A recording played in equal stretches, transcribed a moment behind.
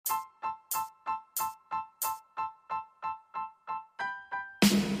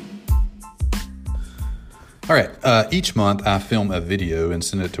All right. Each month, I film a video and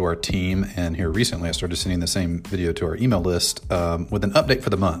send it to our team. And here recently, I started sending the same video to our email list with an update for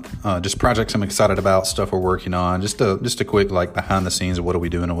the month. Just projects I'm excited about, stuff we're working on, just a quick like behind the scenes of what are we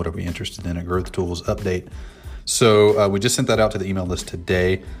doing and what are we interested in, a growth tools update. So we just sent that out to the email list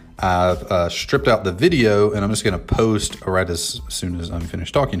today. I've stripped out the video, and I'm just going to post right as soon as I'm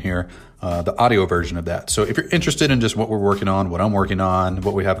finished talking here, the audio version of that. So if you're interested in just what we're working on, what I'm working on,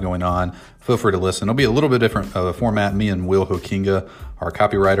 what we have going on, feel free to listen. It'll be a little bit different of a format. Me and Will Hokinga, our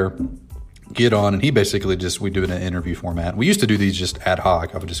copywriter, get on, and he basically we do it in an interview format. We used to do these just ad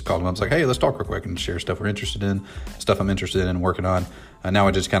hoc. I would just call him up, it's like, hey, let's talk real quick and share stuff we're interested in, stuff I'm interested in working on. And now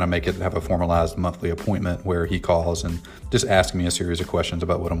I just kind of have a formalized monthly appointment where he calls and just asks me a series of questions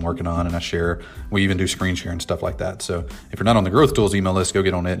about what I'm working on, and I share. We even do screen share and stuff like that. So if you're not on the Growth Tools email list, go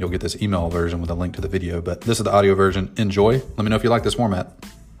get on it. You'll get this email version with a link to the video. But this is the audio version. Enjoy. Let me know if you like this format.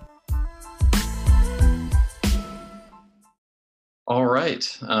 All right,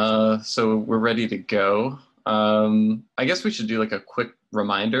 so we're ready to go. I guess we should do like a quick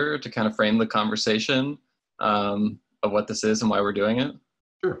reminder to kind of frame the conversation of what this is and why we're doing it.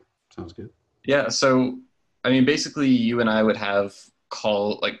 Sure, sounds good. Yeah, so I mean, basically you and I would have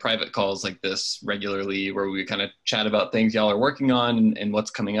private calls like this regularly where we kind of chat about things y'all are working on and what's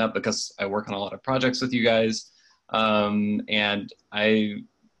coming up, because I work on a lot of projects with you guys. And I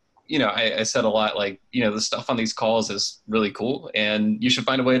said a lot like, the stuff on these calls is really cool and you should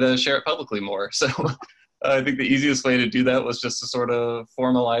find a way to share it publicly more. So I think the easiest way to do that was just to sort of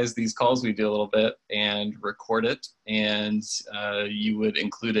formalize these calls we do a little bit and record it. And you would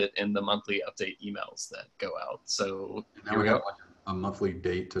include it in the monthly update emails that go out. So now we have like a monthly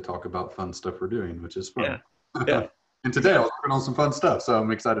date to talk about fun stuff we're doing, which is fun. Yeah. And today I was working on some fun stuff, so I'm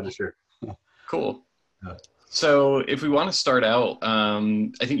excited to share. Cool. Yeah. So if we want to start out,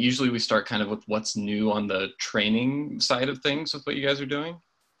 I think usually we start kind of with what's new on the training side of things with what you guys are doing.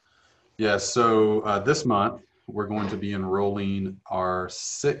 Yeah, so this month we're going to be enrolling our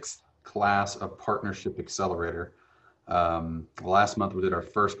 6th class of Partnership Accelerator. Last month we did our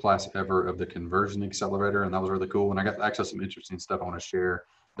first class ever of the Conversion Accelerator, and that was really cool. And I got actually some interesting stuff I want to share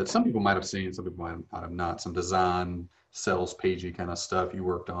that some people might have seen, some people might have not. Some design, sales pagey kind of stuff you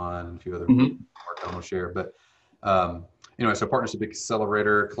worked on, and a few other parts I want to share. But anyway, so Partnership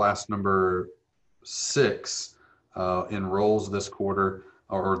Accelerator class number 6 enrolls this quarter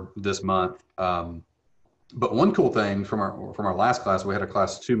or this month. But one cool thing from our last class, we had a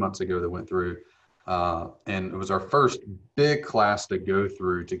class 2 months ago that went through, and it was our first big class to go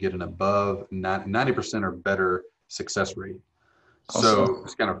through to get an above 90% or better success rate. Awesome. So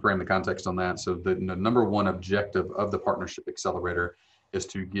just kind of frame the context on that. So the number one objective of the Partnership Accelerator is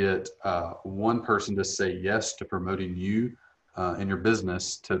to get one person to say yes to promoting you and your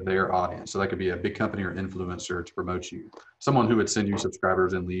business to their audience. So that could be a big company or influencer to promote you, someone who would send you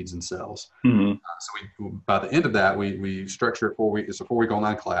subscribers and leads and sales. So by the end of that, we structure it 4 weeks. It's a 4-week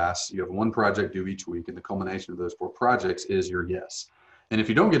online class. You have one project due each week, and the culmination of those 4 projects is your yes. And if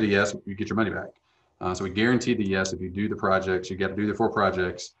you don't get a yes, you get your money back. So we guarantee the yes. If you do the projects, you got to do the 4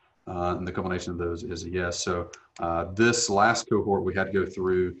 projects, and the culmination of those is a yes. So this last cohort we had to go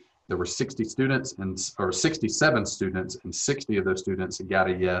through, there were 67 students, and 60 of those students got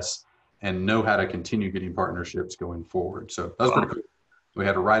a yes and know how to continue getting partnerships going forward. So that was pretty cool. We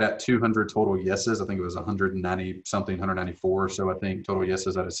had right at 200 total yeses. I think it was 190 something, 194 or so, I think, total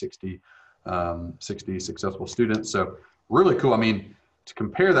yeses out of 60 successful students. So really cool. I mean, to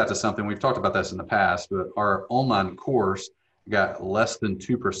compare that to something, we've talked about this in the past, but our online course got less than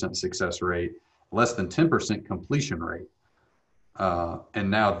 2% success rate, less than 10% completion rate.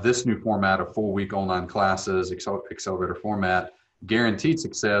 And now this new format of 4-week online classes, accelerator format, guaranteed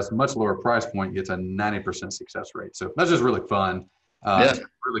success, much lower price point, gets a 90% success rate. So that's just really fun. It's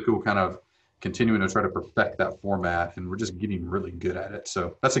really cool kind of continuing to try to perfect that format, and we're just getting really good at it.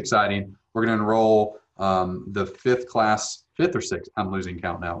 So that's exciting. We're going to enroll the 5th or 6th, I'm losing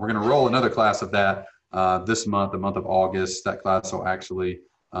count now. We're going to roll another class of that this month, the month of August. That class will actually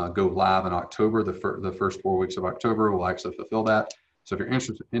go live in October. The first 4 weeks of October will actually fulfill that. So if you're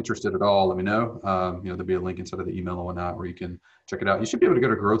interested at all, let me know. There'll be a link inside of the email or whatnot where you can check it out. You should be able to go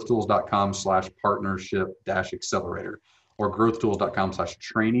to growthtools.com/partnership-accelerator or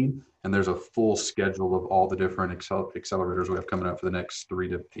growthtools.com/training. And there's a full schedule of all the different accelerators we have coming up for the next 3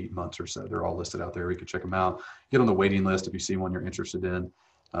 to 8 months or so. They're all listed out there. You can check them out. Get on the waiting list if you see one you're interested in,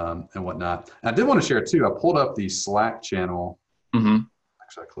 and whatnot. And I did want to share too, I pulled up the Slack channel.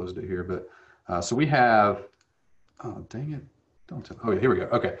 Actually, I closed it here, but so we have, oh, dang it. Oh, yeah, here we go.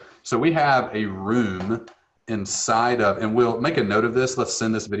 Okay. So we have a room inside of, and we'll make a note of this. Let's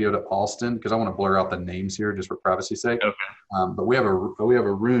send this video to Austin because I want to blur out the names here just for privacy's sake. Okay. But we have a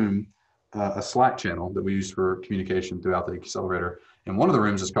room, a Slack channel that we use for communication throughout the accelerator. And one of the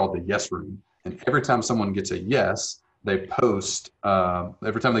rooms is called the Yes Room. And every time someone gets a yes, they post.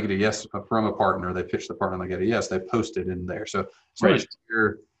 Every time they get a yes from a partner, they pitch the partner and they get a yes. They post it in there. So I'm going to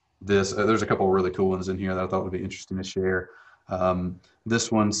share this. There's a couple of really cool ones in here that I thought would be interesting to share.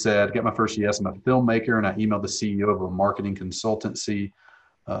 This one said, "Get my first yes. I'm a filmmaker, and I emailed the CEO of a marketing consultancy."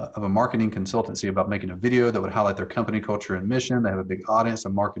 About making a video that would highlight their company culture and mission. They have a big audience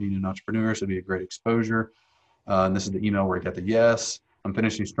of marketing and entrepreneurs. It'd be a great exposure. And this is the email where I got the yes. I'm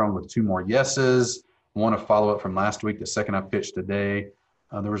finishing strong with 2 more yeses. One a follow up from last week. The second I pitched today.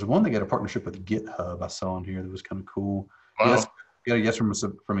 There was one that got a partnership with GitHub I saw in here that was kind of cool. Wow. Yes, got a yes from a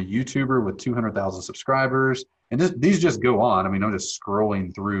YouTuber with 200,000 subscribers. And these just go on. I mean, I'm just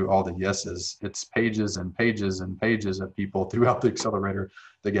scrolling through all the yeses. It's pages and pages and pages of people throughout the accelerator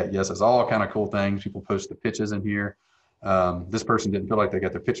that get yeses. All kind of cool things. People post the pitches in here. This person didn't feel like they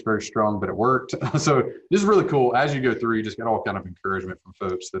got their pitch very strong, but it worked. So this is really cool. As you go through, you just get all kind of encouragement from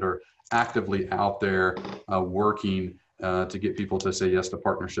folks that are actively out there working to get people to say yes to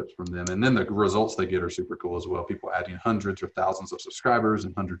partnerships from them. And then the results they get are super cool as well. People adding hundreds or thousands of subscribers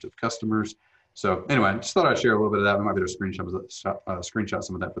and hundreds of customers. So anyway, just thought I'd share a little bit of that. We might be able to screenshot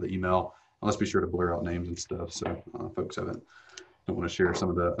some of that for the email. And let's be sure to blur out names and stuff. So folks don't want to share some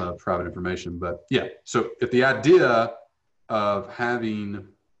of the private information. But yeah, so if the idea of having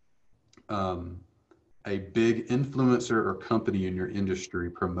a big influencer or company in your industry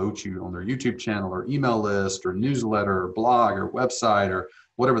promote you on their YouTube channel or email list or newsletter or blog or website or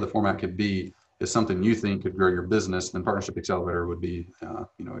whatever the format could be, is something you think could grow your business, then Partnership Accelerator would be,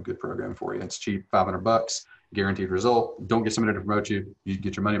 a good program for you. It's cheap, $500, guaranteed result. Don't get somebody to promote you, you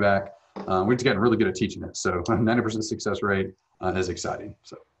get your money back. We've just gotten really good at teaching it. So 90% success rate is exciting.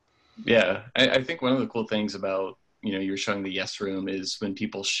 So, yeah, I think one of the cool things about, you're showing the yes room is when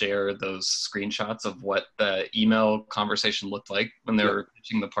people share those screenshots of what the email conversation looked like when they were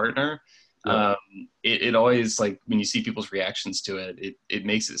pitching the partner. Yeah. It always, like, when you see people's reactions to it, it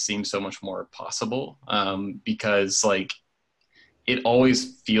makes it seem so much more possible, because like it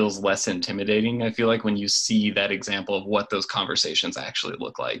always feels less intimidating. I feel like when you see that example of what those conversations actually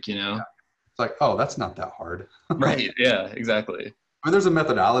look like, Yeah. It's like, oh, that's not that hard. Right. Yeah, exactly. I mean, there's a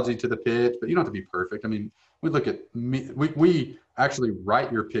methodology to the pitch, but you don't have to be perfect. I mean, we look at we actually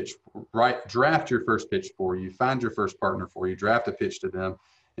write your pitch, draft your first pitch for you, find your first partner for you, draft a pitch to them.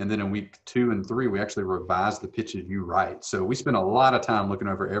 And then in week 2 and 3, we actually revise the pitches you write. So we spend a lot of time looking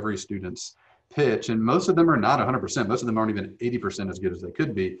over every student's pitch, and most of them are not 100%. Most of them aren't even 80% as good as they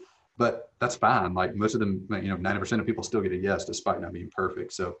could be, but that's fine. Like most of them, 90% of people still get a yes despite not being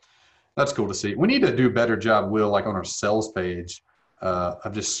perfect. So that's cool to see. We need to do a better job, Will, like on our sales page,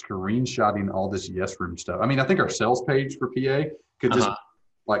 of just screenshotting all this yes room stuff. I mean, I think our sales page for PA could just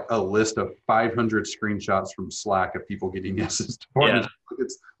like a list of 500 screenshots from Slack of people getting yeses to partners. Yeah.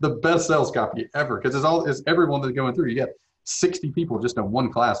 It's the best sales copy ever because it's everyone that's going through. You get 60 people just in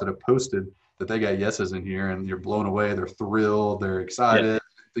one class that have posted that they got yeses in here, and you're blown away. They're thrilled. They're excited.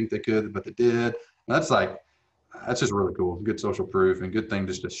 Think they could, but they did. And that's just really cool. Good social proof and good thing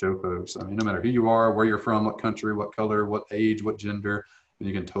just to show folks. I mean, no matter who you are, where you're from, what country, what color, what age, what gender,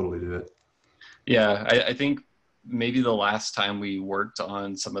 you can totally do it. Yeah, I think maybe the last time we worked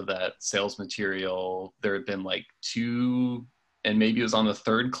on some of that sales material, there had been like 2, and maybe it was on the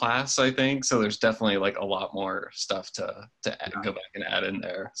 3rd class, I think. So there's definitely like a lot more stuff to go back and add in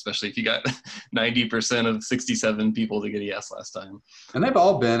there, especially if you got 90% of 67 people to get a yes last time. And they've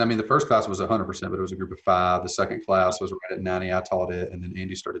all been, I mean, the first class was 100%, but it was a group of 5. The second class was right at 90. I taught it, and then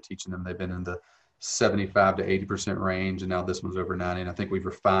Andy started teaching them. They've been in the 75 to 80% range, and now this one's over 90. And I think we've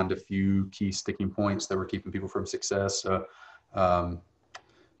refined a few key sticking points that were keeping people from success. So,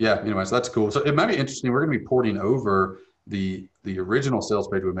 anyway, so that's cool. So it might be interesting. We're going to be porting over the original sales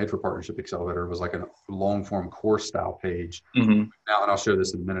page we made for Partnership Accelerator was like a long form course style page. Mm-hmm. Now, and I'll show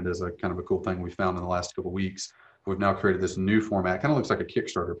this in a minute as a kind of a cool thing we found in the last couple of weeks. We've now created this new format. It kind of looks like a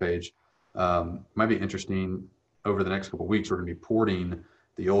Kickstarter page. Might be interesting over the next couple of weeks. We're going to be porting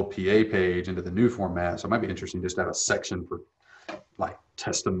the old PA page into the new format. So it might be interesting just to have a section for like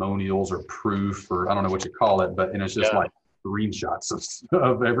testimonials or proof, or I don't know what you call it, and it's just like screenshots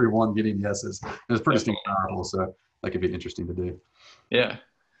of everyone getting yeses. And it's pretty powerful. So that could be interesting to do. Yeah.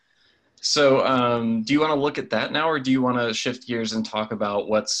 So do you want to look at that now, or do you want to shift gears and talk about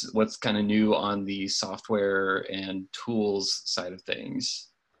what's kind of new on the software and tools side of things?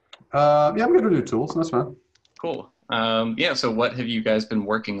 I'm going to do tools. That's fine. Cool. So what have you guys been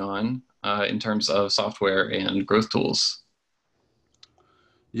working on in terms of software and growth tools?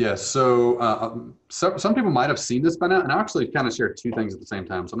 Yeah, so some people might have seen this by now, and I actually kind of share two things at the same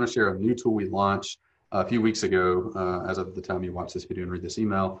time. So I'm going to share a new tool we launched a few weeks ago, as of the time you watch this video and read this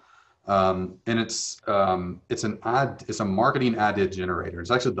email, and it's a marketing idea generator.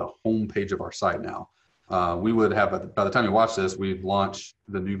 It's actually the homepage of our site now. We would have by the time you watch this, we've launched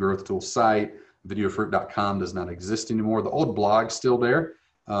the new growth tool site. Videofruit.com does not exist anymore. The old blog's still there,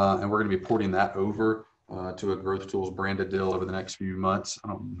 and we're going to be porting that over to a Growth Tools branded deal over the next few months. I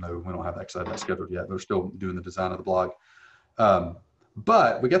don't know, we don't have that scheduled yet. We're still doing the design of the blog.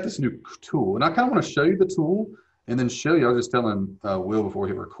 But we got this new tool, and I kind of want to show you the tool and then show you. I was just telling Will before we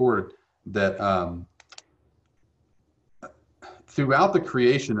hit record that throughout the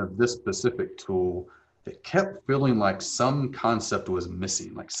creation of this specific tool, it kept feeling like some concept was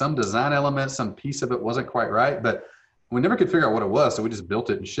missing, like some design element, some piece of it wasn't quite right, but we never could figure out what it was. So we just built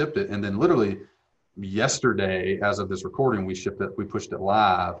it and shipped it. And then literally yesterday, as of this recording, we pushed it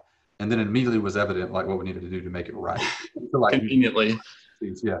live, and then immediately was evident like what we needed to do to make it right. So like, conveniently.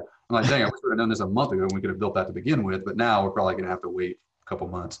 Yeah. I'm like, dang, I wish we had done this a month ago and we could have built that to begin with, but now we're probably going to have to wait a couple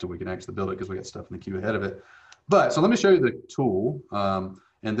months till we can actually build it because we got stuff in the queue ahead of it. But so let me show you the tool,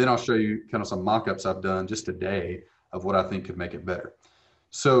 and then I'll show you kind of some mock-ups I've done just today of what I think could make it better.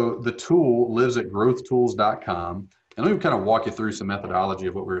 So the tool lives at growthtools.com. And let me kind of walk you through some methodology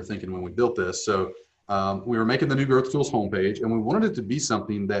of what we were thinking when we built this. So we were making the new Growth Tools homepage, and we wanted it to be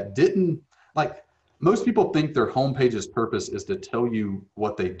something that didn't, like, most people think their homepage's purpose is to tell you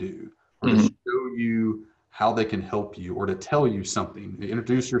what they do, or to show you how they can help you, or to tell you something,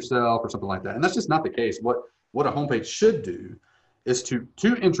 introduce yourself or something like that. And that's just not the case. What a homepage should do is to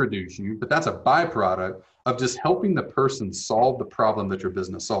introduce you, but that's a byproduct of just helping the person solve the problem that your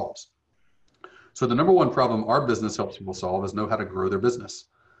business solves. So the number one problem our business helps people solve is know how to grow their business.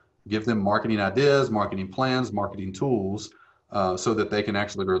 Give them marketing ideas, marketing plans, marketing tools, so that they can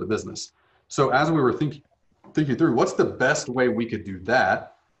actually grow the business. So as we were thinking through what's the best way we could do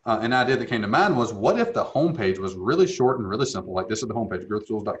that, an idea that came to mind was, what if the homepage was really short and really simple? Like, this is the homepage,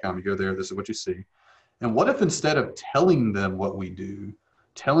 growthtools.com. You go there, this is what you see. And what if instead of telling them what we do,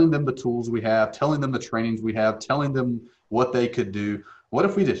 telling them the tools we have, telling them the trainings we have, telling them what they could do, what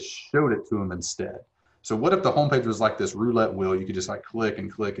if we just showed it to them instead? So what if the homepage was like this roulette wheel? You could just like click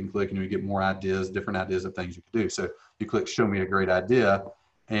and click and click, and you get more ideas, different ideas of things you could do. So you click show me a great idea,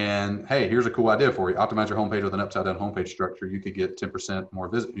 and hey, here's a cool idea for you. Optimize your homepage with an upside down homepage structure. You could get 10% more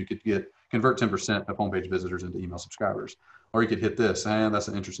visit. You could convert 10% of homepage visitors into email subscribers. Or you could hit this, and that's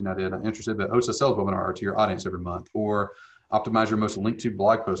an interesting idea. I'm interested that host a sales webinar to your audience every month. Or optimize your most linked to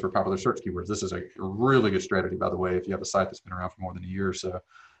blog posts for popular search keywords. This is a really good strategy, by the way, if you have a site that's been around for more than a year or so.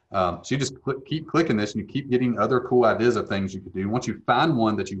 So you just keep clicking this, and you keep getting other cool ideas of things you could do. Once you find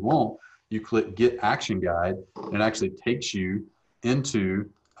one that you want, you click Get Action Guide, and it actually takes you into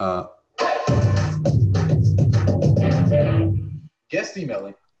guest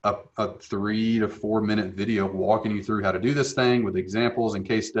emailing. A 3 to 4 minute video walking you through how to do this thing with examples and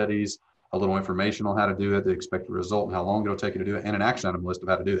case studies, a little information on how to do it, the expected result, and how long it'll take you to do it, and an action item list of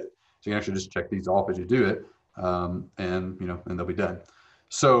how to do it. So you can actually just check these off as you do it, and they'll be done.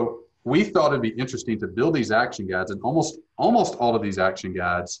 So we thought it'd be interesting to build these action guides, and almost all of these action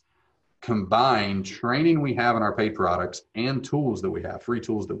guides combine training we have in our paid products and tools that we have, free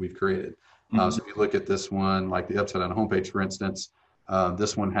tools that we've created. So if you look at this one, like the upside down homepage, for instance,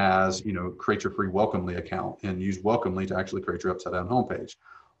 this one has, create your free Welcomely account and use Welcomely to actually create your upside down homepage.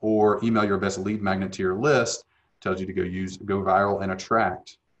 Or email your best lead magnet to your list, tells you to go viral and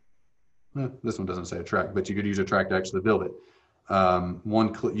attract. This one doesn't say attract, but you could use attract to actually build it.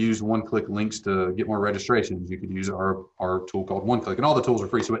 Use one-click links to get more registrations. You could use our tool called One-Click, and all the tools are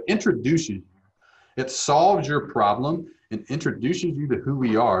free. So it introduces you, it solves your problem and introduces you to who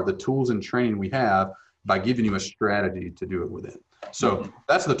we are, the tools and training we have, by giving you a strategy to do it within. So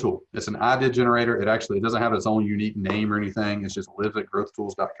that's the tool. It's an idea generator. It doesn't have its own unique name or anything. It's just lives at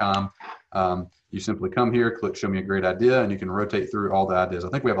growthtools.com. You simply come here, click show me a great idea, and you can rotate through all the ideas. I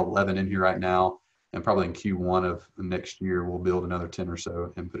think we have 11 in here right now, and probably in Q1 of next year, we'll build another 10 or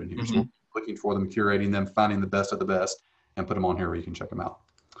so and put in here. So looking for them, curating them, finding the best of the best, and put them on here where you can check them out.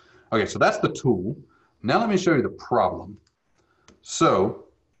 Okay, so that's the tool. Now let me show you the problem. So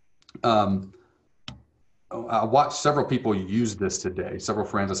I watched several people use this today. Several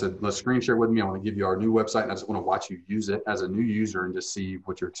friends, I said, let's screen share with me. I want to give you our new website, and I just want to watch you use it as a new user and just see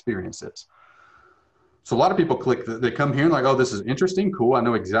what your experience is. So a lot of people they come here and like, oh, this is interesting, cool. I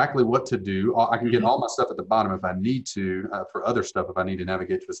know exactly what to do. I can get Mhm. all my stuff at the bottom if I need to for other stuff, if I need to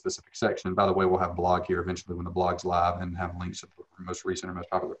navigate to a specific section. By the way, we'll have blog here eventually when the blog's live and have links to the most recent or most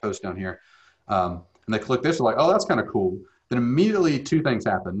popular post down here. And they click this, they're like, oh, that's kind of cool. Then immediately two things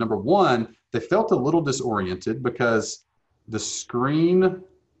happen. Number one, they felt a little disoriented because the screen,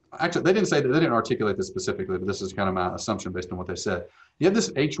 actually, they didn't articulate this specifically, but this is kind of my assumption based on what they said. You have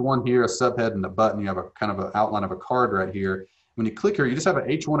this H1 here, a subhead and a button. You have a kind of an outline of a card right here. When you click here, you just have an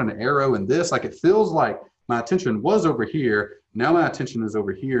H1 and an arrow and this, like it feels like my attention was over here. Now my attention is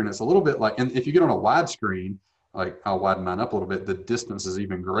over here. And it's a little bit like, and if you get on a wide screen, like I'll widen mine up a little bit, the distance is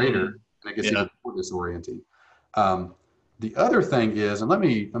even greater and it gets Yeah. even more disorienting. The other thing is, and I'm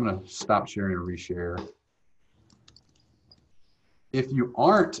going to stop sharing and reshare. If you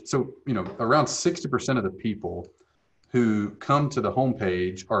aren't, so, around 60% of the people who come to the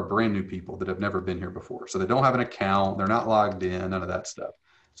homepage are brand new people that have never been here before. So they don't have an account, they're not logged in, none of that stuff.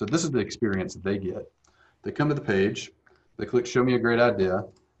 So this is the experience that they get. They come to the page, they click show me a great idea,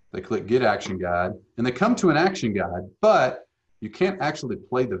 they click get action guide, and they come to an action guide, but you can't actually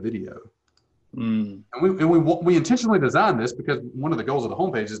play the video. Mm. And we intentionally designed this because one of the goals of the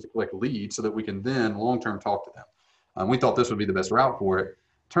homepage is to collect leads so that we can then long-term talk to them. We thought this would be the best route for it.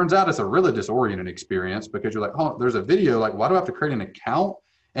 Turns out it's a really disorienting experience because you're like, oh, there's a video, like, why do I have to create an account?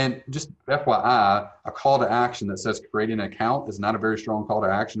 And just FYI, a call to action that says creating an account is not a very strong call to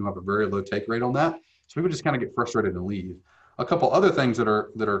action. You have a very low take rate on that. So people just kind of get frustrated and leave. A couple other things that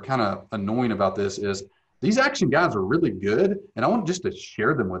are kind of annoying about this is these action guides are really good, and I want just to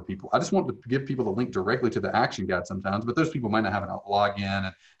share them with people. I just want to give people the link directly to the action guide sometimes, but those people might not have a login,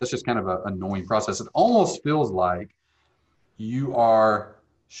 and that's just kind of an annoying process. It almost feels like you are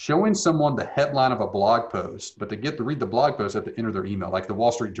showing someone the headline of a blog post, but to read the blog post, they have to enter their email. Like the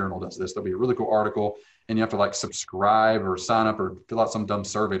Wall Street Journal does this. There'll be a really cool article, and you have to like subscribe or sign up or fill out some dumb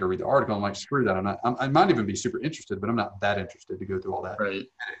survey to read the article. I'm like, screw that. I might even be super interested, but I'm not that interested to go through all that. Right.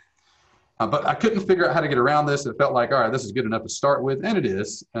 But I couldn't figure out how to get around this. It felt like, all right, this is good enough to start with, and it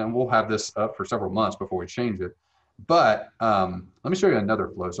is. And we'll have this up for several months before we change it. But let me show you another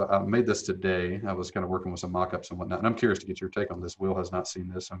flow. So I made this today. I was kind of working with some mock-ups and whatnot. And I'm curious to get your take on this. Will has not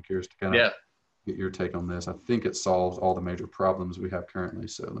seen this. So I'm curious to kind of get your take on this. I think it solves all the major problems we have currently.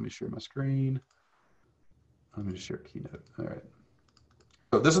 So let me share my screen. Let me just share Keynote. All right.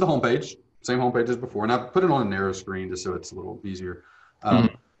 So this is the homepage, same homepage as before. And I put it on a narrow screen just so it's a little easier.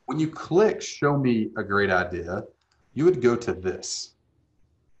 When you click show me a great idea, you would go to this.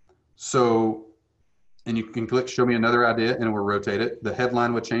 So, and you can click show me another idea and it will rotate it. The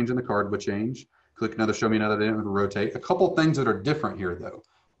headline would change and the card would change. Click another show me another idea and it would rotate. A couple things that are different here though.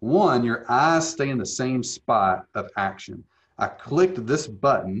 One, your eyes stay in the same spot of action. I clicked this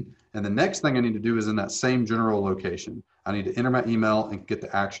button and the next thing I need to do is in that same general location. I need to enter my email and get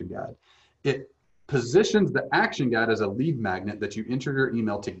the action guide. It positions the action guide as a lead magnet that you enter your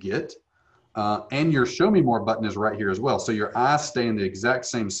email to get. And your show me more button is right here as well. So your eyes stay in the exact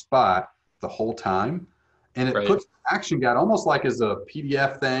same spot the whole time. And it puts the action guide almost like as a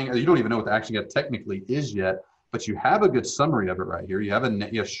PDF thing. Or you don't even know what the action guide technically is yet, but you have a good summary of it right here. You have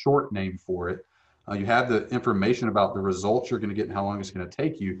a short name for it. You have the information about the results you're going to get and how long it's going to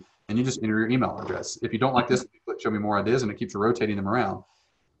take you. And you just enter your email address. If you don't like this, you click show me more ideas and it keeps rotating them around.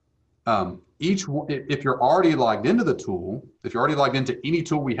 If you're already logged into the tool, if you're already logged into any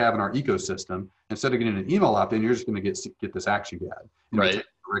tool we have in our ecosystem, instead of getting an email opt-in, you're just going to get this action guide. Right.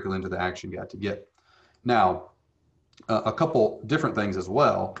 Directly into the action guide to get. Now, a couple different things as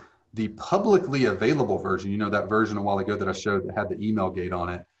well. The publicly available version, that version a while ago that I showed that had the email gate on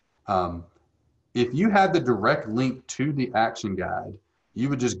it. If you had the direct link to the action guide, you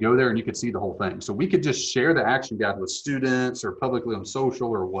would just go there and you could see the whole thing. So we could just share the action guide with students or publicly on social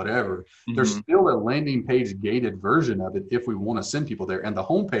or whatever. There's still a landing page gated version of it if we want to send people there. And the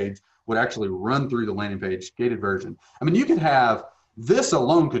homepage would actually run through the landing page gated version. I mean, you could have, this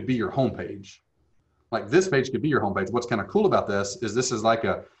alone could be your homepage. Like this page could be your homepage. What's kind of cool about this is like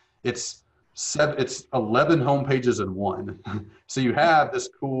it's 11 homepages in one. So you have this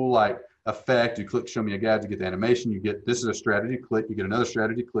cool like effect. You click show me a guide to get the animation. You get, this is a strategy, click, you get another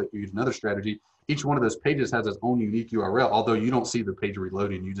strategy, click, you get another strategy. Each one of those pages has its own unique URL, although you don't see the page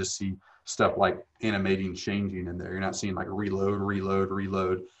reloading. You just see stuff like animating, changing in there. You're not seeing like reload.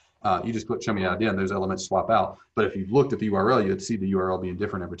 You just click show me an idea and those elements swap out. But if you looked at the URL, you'd see the URL being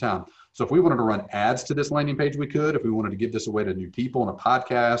different every time. So if we wanted to run ads to this landing page, we could. If we wanted to give this away to new people in a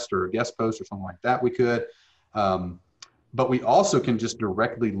podcast or a guest post or something like that, we could. But we also can just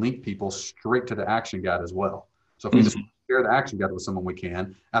directly link people straight to the action guide as well. So if we just share the action guide with someone, we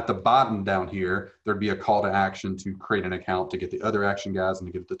can. At the bottom down here, there'd be a call to action to create an account to get the other action guides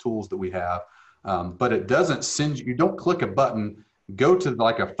and to get the tools that we have. But it doesn't send you, you don't click a button, go to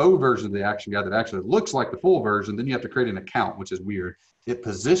like a faux version of the action guide that actually looks like the full version. Then you have to create an account, which is weird. It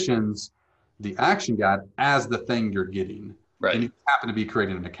positions the action guide as the thing you're getting. Right. And you happen to be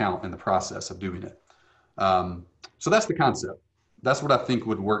creating an account in the process of doing it. So that's the concept. That's what I think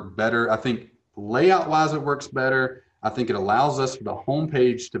would work better. I think layout wise, it works better. I think it allows us for the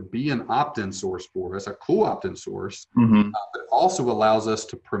homepage to be an opt-in source for us, a cool opt-in source. But it also allows us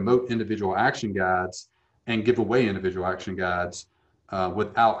to promote individual action guides and give away individual action guides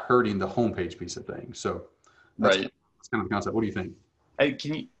without hurting the homepage piece of things. So that's kind of the concept. What do you think?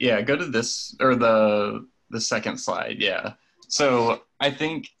 Can you, go to this, or the second slide. Yeah. So I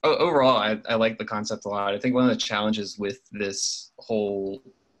think overall, I like the concept a lot. I think one of the challenges with this whole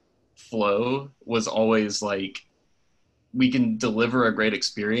flow was always like, we can deliver a great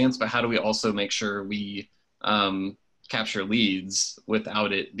experience, but how do we also make sure we capture leads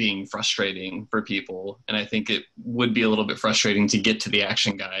without it being frustrating for people? And I think it would be a little bit frustrating to get to the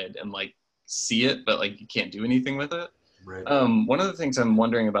action guide and like see it, but like you can't do anything with it. Right. One of the things I'm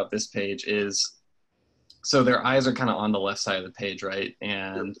wondering about this page is, so their eyes are kind of on the left side of the page, right?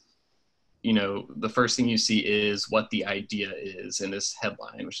 And, you know, the first thing you see is what the idea is in this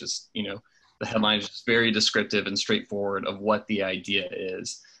headline, which is, you know, the headline is just very descriptive and straightforward of what the idea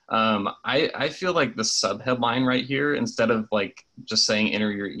is. I feel like the sub-headline right here, instead of like just saying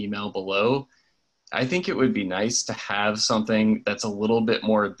enter your email below, I think it would be nice to have something that's a little bit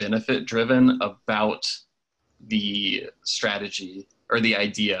more benefit driven about the strategy or the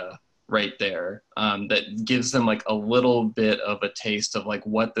idea right there, that gives them like a little bit of a taste of like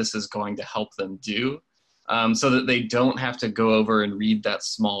what this is going to help them do, so that they don't have to go over and read that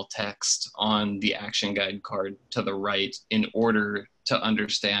small text on the action guide card to the right in order to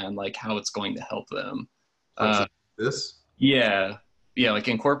understand like how it's going to help them. This? Yeah, like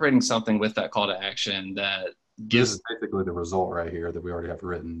incorporating something with that call to action that gives. This is basically the result right here that we already have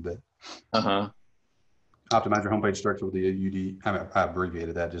written, but Uh-huh. optimize your homepage structure with the AUD. I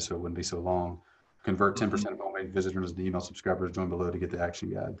abbreviated that just so it wouldn't be so long. Convert 10% of homepage visitors to email subscribers. Join below to get the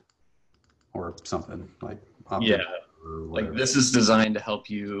action guide, or something like. Yeah, like this is designed to help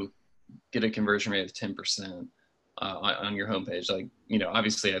you get a conversion rate of 10% on your homepage. Like, you know,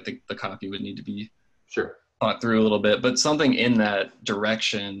 obviously, I think the copy would need to be thought through a little bit, but something in that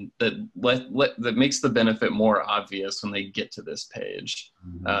direction that that makes the benefit more obvious when they get to this page.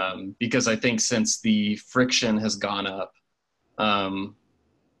 Because I think since the friction has gone up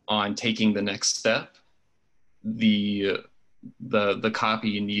on taking the next step, the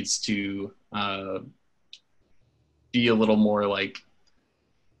copy needs to be a little more like,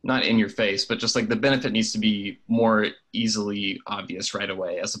 not in your face, but just like the benefit needs to be more easily obvious right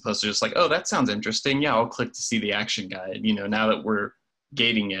away, as opposed to just like, oh, that sounds interesting. Yeah, I'll click to see the action guide. You know, now that we're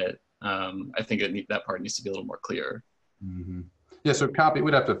gating it, I think that part needs to be a little more clear. Yeah, so copy,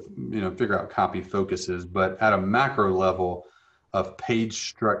 we'd have to, you know, figure out copy focuses, but at a macro level of page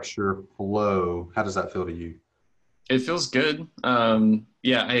structure flow, how does that feel to you? It feels good.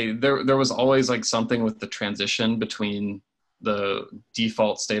 Yeah, there was always like something with the transition between the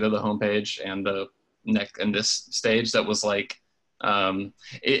default state of the homepage and the next and this stage that was like,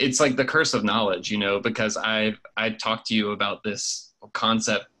 it's like the curse of knowledge, you know, because I talked to you about this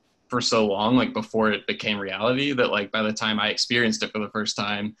concept for so long, like before it became reality, that like by the time I experienced it for the first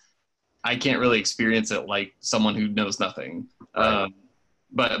time, I can't really experience it like someone who knows nothing. Right.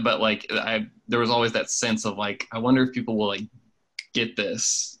 But like there was always that sense of like, I wonder if people will like get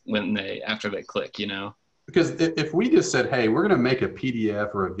this after they click, you know? Because if we just said, hey, we're going to make a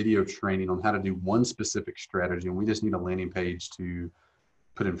PDF or a video training on how to do one specific strategy, and we just need a landing page to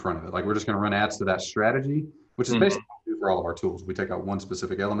put in front of it, like we're just going to run ads to that strategy, which is basically what we do for all of our tools. We take out one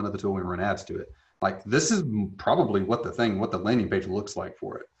specific element of the tool, we run ads to it. Like this is probably what the landing page looks like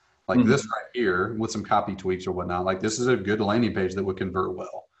for it. Like this right here with some copy tweaks or whatnot, like this is a good landing page that would convert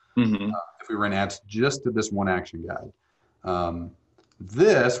well if we run ads just to this one action guide.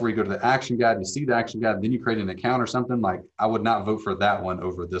 This, where you go to the action guide, you see the action guide, then you create an account or something, like I would not vote for that one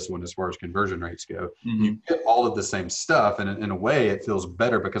over this one as far as conversion rates go. You get all of the same stuff, and in a way it feels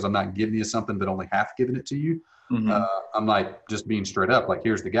better because I'm not giving you something but only half giving it to you. I'm like just being straight up, like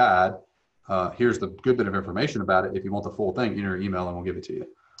here's the guide, here's the good bit of information about it. If you want the full thing, enter your email and we'll give it to you.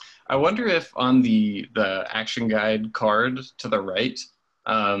 I wonder if on the action guide card to the right,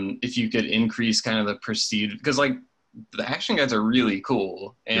 if you could increase kind of the prestige, because like the action guides are really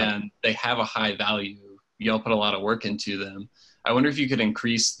cool and they have a high value. Y'all put a lot of work into them. I wonder if you could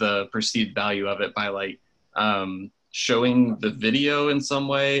increase the perceived value of it by like showing the video in some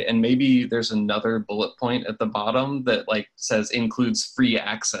way, and maybe there's another bullet point at the bottom that like says includes free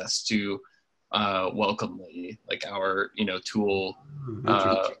access to Welcomely, like our tool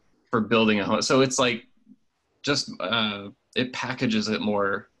for building a home. So it's like just it packages it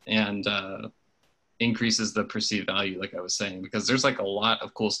more and increases the perceived value, like I was saying, because there's like a lot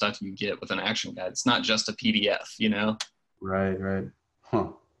of cool stuff you get with an action guide. It's not just a PDF. Right. Huh.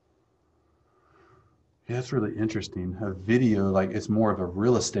 Yeah, that's really interesting. A video, like it's more of a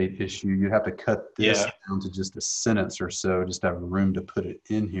real estate issue. You have to cut this down to just a sentence or so, just to have room to put it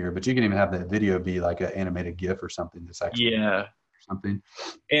in here. But you can even have that video be like an animated GIF or something that's actually something.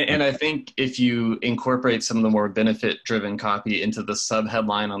 And I think if you incorporate some of the more benefit-driven copy into the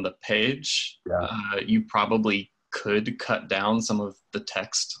sub-headline on the page, you probably could cut down some of the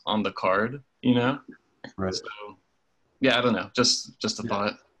text on the card, Right. So, yeah, I don't know. Just a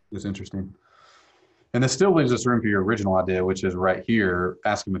thought. It's interesting. And this still leaves us room for your original idea, which is right here,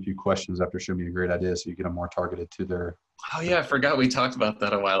 ask them a few questions after showing me a great idea so you get them more targeted to their... Oh, yeah, I forgot we talked about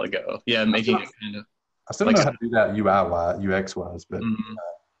that a while ago. Yeah, making it kind of... I still don't know how to do that UX-wise, but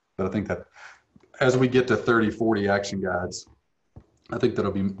I think that as we get to 30, 40 action guides, I think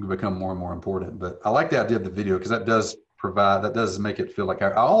that'll become more and more important. But I like the idea of the video because that does make it feel like...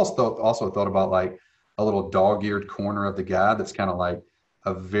 I also thought about like a little dog-eared corner of the guide that's kind of like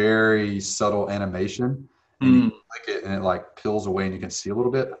a very subtle animation, and you click it and it like peels away and you can see a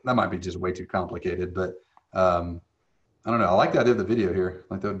little bit. That might be just way too complicated, but I don't know. I like the idea of the video here.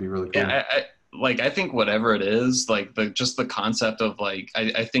 Like that would be really cool. Yeah, I think whatever it is, like just the concept of like,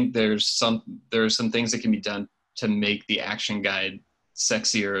 I think there's some things that can be done to make the action guide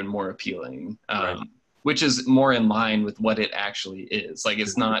sexier and more appealing, which is more in line with what it actually is. Like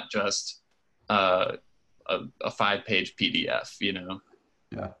it's not just a 5-page PDF,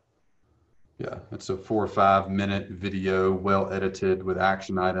 Yeah, it's a 4 or 5 minute video, well edited with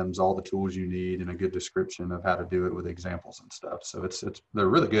action items, all the tools you need, and a good description of how to do it with examples and stuff. So they're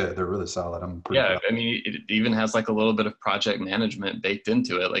really good. They're really solid. I'm pretty proud. I mean, it even has like a little bit of project management baked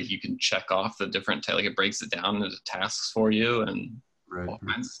into it. Like you can check off the different, like it breaks it down into tasks for you and all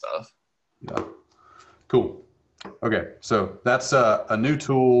kinds of stuff. Yeah, cool. Okay, so that's a new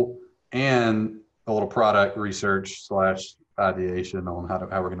tool and a little product research / ideation on how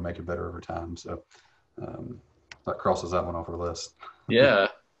we're going to make it better over time. So that crosses that one off our list. Yeah.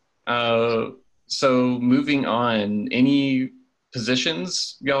 So moving on, any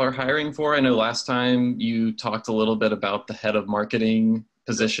positions y'all are hiring for? I know last time you talked a little bit about the head of marketing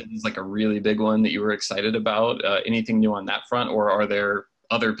positions, like a really big one that you were excited about. Anything new on that front, or are there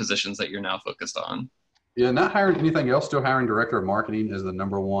other positions that you're now focused on? Yeah, not hiring anything else. Still hiring director of marketing is the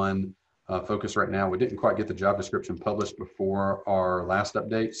number one focus right now. We didn't quite get the job description published before our last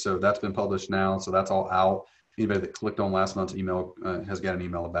update, so that's been published now. So that's all out. Anybody that clicked on last month's email has got an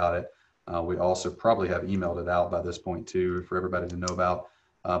email about it. We also probably have emailed it out by this point too for everybody to know about.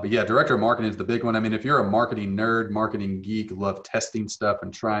 But yeah, director of marketing is the big one. I mean, if you're a marketing nerd, marketing geek, love testing stuff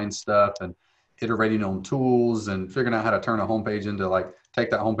and trying stuff and iterating on tools and figuring out how to turn a homepage into like,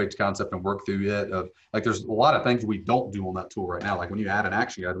 take that homepage concept and work through it. Of like, there's a lot of things we don't do on that tool right now. Like when you add an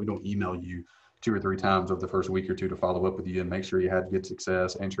action guide, we don't email you 2 or 3 times over the first week or 2 to follow up with you and make sure you had good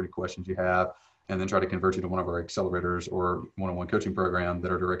success, answer any questions you have, and then try to convert you to one of our accelerators or one-on-one coaching program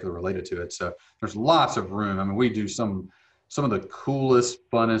that are directly related to it. So there's lots of room. I mean, we do some of the coolest,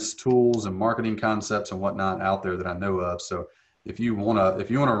 funnest tools and marketing concepts and whatnot out there that I know of. So if you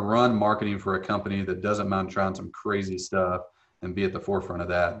wanna run marketing for a company that doesn't mind trying some crazy stuff and be at the forefront of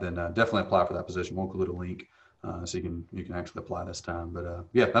that, then definitely apply for that position. We'll include a link so you can actually apply this time. But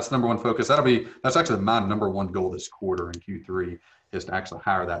yeah, that's the number one focus. That's actually my number one goal this quarter in Q3 is to actually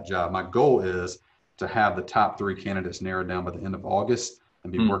hire that job. My goal is to have the top 3 candidates narrowed down by the end of August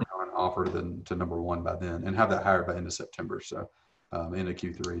and be working on an offer to number 1 by then, and have that hired by end of September. So end of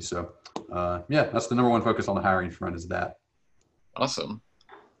Q3. So yeah, that's the number one focus on the hiring front is that. Awesome.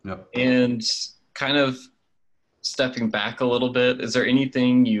 Yep. And kind of stepping back a little bit, is there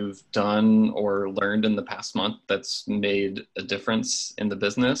anything you've done or learned in the past month that's made a difference in the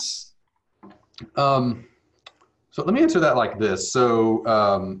business? So let me answer that like this. So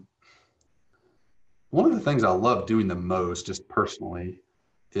one of the things I love doing the most, just personally,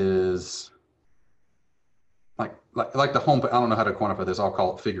 is like the home. I don't know how to quantify this. I'll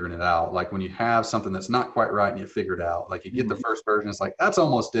call it figuring it out. Like when you have something that's not quite right and you figure it out. Like you get the first version, it's like that's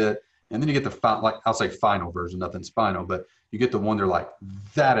almost it. And then you get I'll say final version, nothing's final, but you get the one they're like,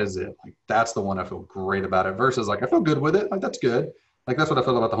 that is it. Like that's the one I feel great about it versus like, I feel good with it. Like that's good. Like that's what I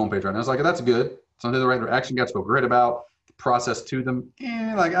feel about the homepage right now. It's like, that's good. Something the right action guides feel great about. The process to them,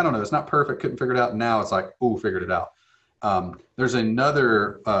 like, I don't know. It's not perfect. Couldn't figure it out. Now it's like, ooh, figured it out. There's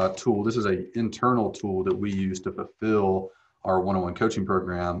another tool. This is an internal tool that we use to fulfill our one-on-one coaching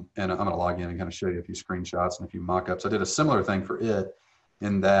program. And I'm going to log in and kind of show you a few screenshots and a few mock-ups. I did a similar thing for it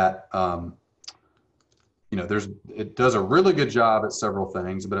in that, it does a really good job at several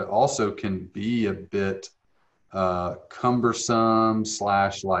things, but it also can be a bit cumbersome /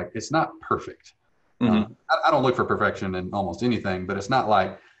 like it's not perfect. Mm-hmm. I don't look for perfection in almost anything, but it's not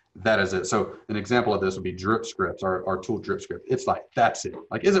like that is it. So an example of this would be drip scripts, our tool drip script. It's like, that's it.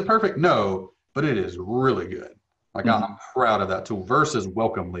 Like, is it perfect? No, but it is really good. Like I'm proud of that tool versus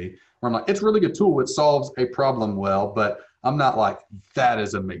Welcomely, where I'm like, it's a really good tool. It solves a problem well, but I'm not like, that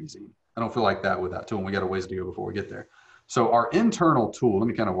is amazing. I don't feel like that with that tool. And we got a ways to go before we get there. So our internal tool, let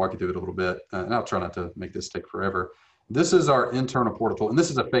me kind of walk you through it a little bit, and I'll try not to make this take forever. This is our internal portal tool, and this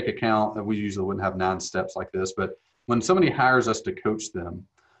is a fake account that we usually wouldn't have 9 steps like this, but when somebody hires us to coach them,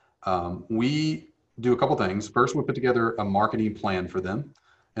 we do a couple things. First, we put together a marketing plan for them,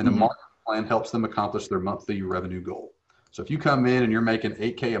 and the marketing plan helps them accomplish their monthly revenue goal. So if you come in and you're making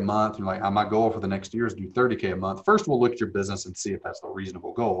 $8K a month, you're like, my goal for the next year is to do $30K a month. First, we'll look at your business and see if that's a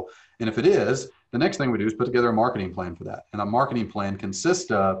reasonable goal. And if it is, the next thing we do is put together a marketing plan for that. And a marketing plan consists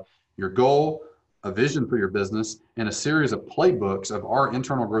of your goal, a vision for your business, and a series of playbooks of our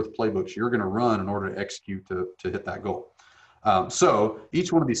internal growth playbooks you're going to run in order to execute to hit that goal. So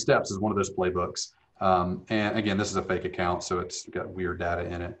each one of these steps is one of those playbooks. And again, this is a fake account, so it's got weird data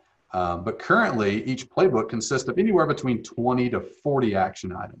in it. But currently, each playbook consists of anywhere between 20 to 40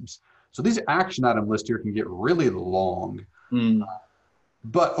 action items. So these action item lists here can get really long.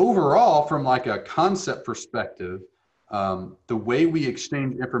 But overall, from like a concept perspective, the way we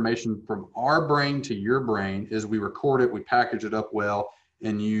exchange information from our brain to your brain is we record it, we package it up well,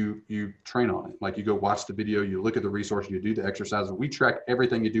 and you train on it. Like you go watch the video, you look at the resource, you do the exercises. We track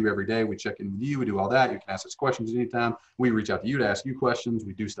everything you do every day. We check in with you, we do all that. You can ask us questions anytime. We reach out to you to ask you questions.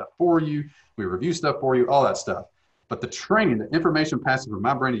 We do stuff for you. We review stuff for you, all that stuff. But the training, the information passing from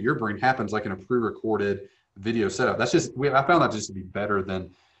my brain to your brain happens like in a pre-recorded video setup. That's just, I found that just to be better than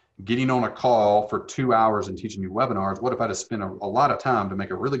getting on a call for 2 hours and teaching you webinars. What if I just spent a lot of time to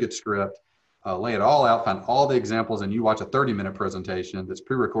make a really good script, lay it all out, find all the examples, and you watch a 30-minute presentation that's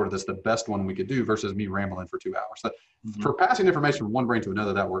pre-recorded. That's the best one we could do versus me rambling for 2 hours. So for passing information from one brain to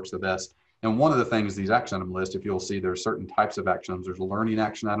another, that works the best. And one of the things, these action item lists, if you'll see, there's certain types of action items. There's learning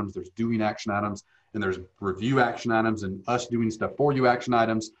action items, there's doing action items, and there's review action items, and us doing stuff for you action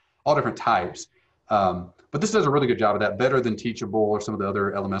items, all different types. But this does a really good job of that, better than Teachable or some of the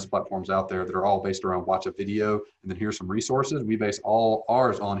other LMS platforms out there that are all based around watch a video and then here's some resources. We base all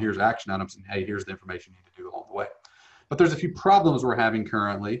ours on here's action items and hey, here's the information you need to do along the way. But there's a few problems we're having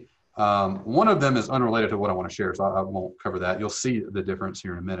currently. One of them is unrelated to what I want to share, so I won't cover that. You'll see the difference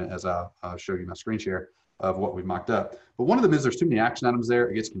here in a minute as I show you my screen share of what we've mocked up. But one of them is there's too many action items there.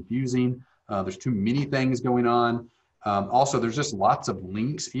 It gets confusing. There's too many things going on. Also, there's just lots of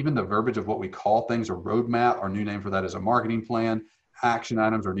links. Even the verbiage of what we call things, a roadmap, our new name for that is a marketing plan. Action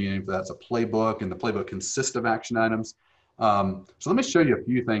items, our new name for that's a playbook, and the playbook consists of action items. So let me show you a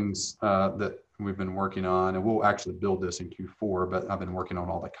few things that we've been working on, and we'll actually build this in Q4, but I've been working on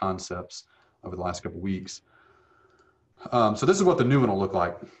all the concepts over the last couple of weeks. So this is what the new one will look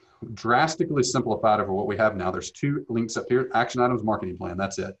like. Drastically simplified over what we have now. There's 2 links up here, action items, marketing plan,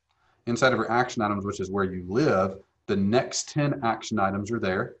 that's it. Inside of our action items, which is where you live, the next 10 action items are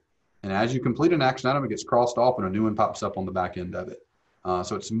there. And as you complete an action item, it gets crossed off and a new one pops up on the back end of it.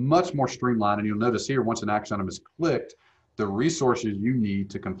 So it's much more streamlined. And you'll notice here, once an action item is clicked, the resources you need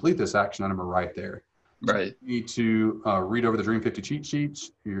to complete this action item are right there. Right. You need to read over the Dream 50 cheat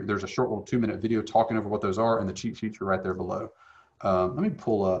sheets. There's a short little 2-minute video talking over what those are, and the cheat sheets are right there below. Let me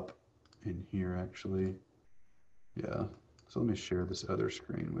pull up in here, actually. Yeah. So let me share this other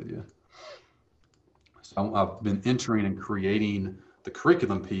screen with you. So I've been entering and creating the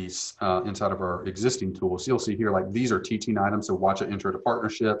curriculum piece inside of our existing tools. So you'll see here, like these are teaching items. So watch an intro to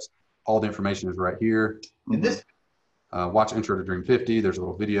partnerships. All the information is right here. And this watch intro to Dream 50. There's a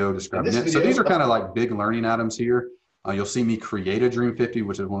little video describing it. So these are kind of like big learning items here. You'll see me create a Dream 50,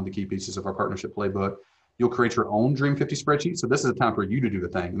 which is one of the key pieces of our partnership playbook. You'll create your own Dream 50 spreadsheet. So this is a time for you to do the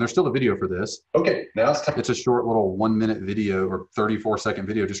thing. And there's still a video for this. okay, now it's time. It's a short little 1-minute video or 34-second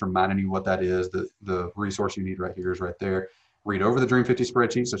video, just reminding you what that is. The resource you need right here is right there. Read over the Dream 50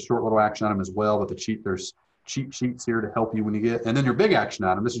 spreadsheet. It's a short little action item as well, but there's cheat sheets here to help you when you get, and then your big action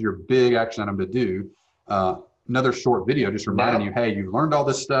item. This is your big action item to do. Another short video, just reminding you, hey, you learned all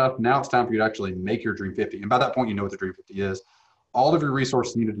this stuff. Now it's time for you to actually make your Dream 50. And by that point, you know what the Dream 50 is. All of your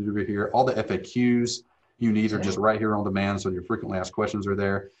resources needed to do here, all the FAQs. you need are just right here on demand. So your frequently asked questions are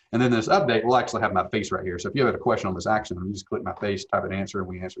there. And then this update will actually have my face right here. So if you have a question on this action, you just click my face, type an answer, and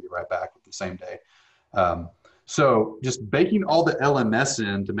we answer you right back the same day. So just baking all the LMS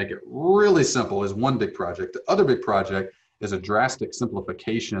in to make it really simple is one big project. The other big project is a drastic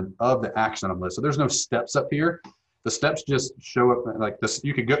simplification of the action item list. So there's no steps up here. The steps just show up like this.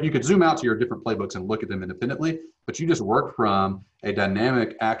 You could zoom out to your different playbooks and look at them independently, but you just work from a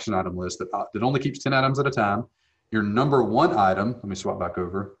dynamic action item list that only keeps 10 items at a time. Your number one item, let me swap back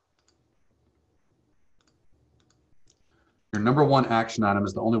over. Your number one action item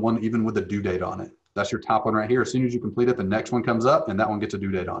is the only one even with a due date on it. That's your top one right here. As soon as you complete it, the next one comes up and that one gets a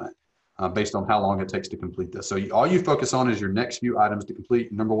due date on it based on how long it takes to complete this. So all you focus on is your next few items to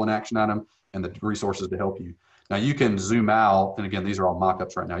complete, number one action item, and the resources to help you. Now you can zoom out, and again, these are all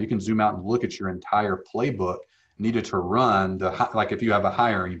mock-ups right now. You can zoom out and look at your entire playbook needed to run, like if you have a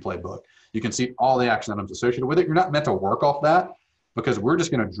hiring playbook, you can see all the action items associated with it. You're not meant to work off that because we're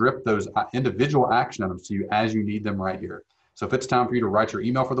just gonna drip those individual action items to you as you need them right here. So if it's time for you to write your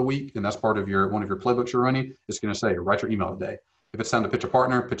email for the week, and that's part of one of your playbooks you're running, it's gonna say, write your email today. If it's time to pitch a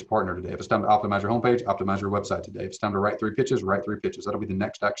partner today. If it's time to optimize your homepage, optimize your website today. If it's time to write 3 pitches, write 3 pitches. That'll be the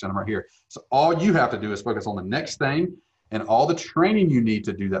next action item right here. So all you have to do is focus on the next thing, and all the training you need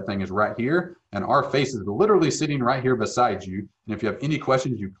to do that thing is right here. And our face is literally sitting right here beside you. And if you have any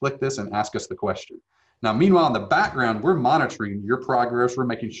questions, you click this and ask us the question. Now, meanwhile, in the background, we're monitoring your progress. We're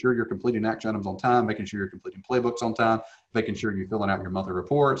making sure you're completing action items on time, making sure you're completing playbooks on time, making sure you're filling out your monthly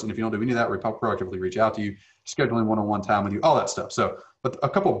reports. And if you don't do any of that, we proactively reach out to you, scheduling one-on-one time with you, all that stuff. So, but a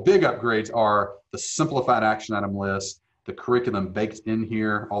couple of big upgrades are the simplified action item list, the curriculum baked in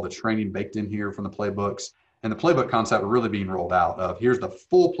here, all the training baked in here from the playbooks, and the playbook concept really being rolled out of here's the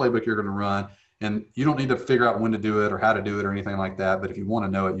full playbook you're going to run. And you don't need to figure out when to do it or how to do it or anything like that. But if you want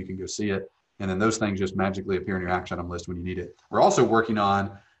to know it, you can go see it. And then those things just magically appear in your action item list when you need it. We're also working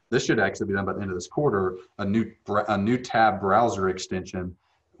on, this should actually be done by the end of this quarter, a new tab browser extension.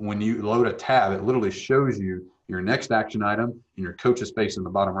 When you load a tab, it literally shows you your next action item and your coach's face in the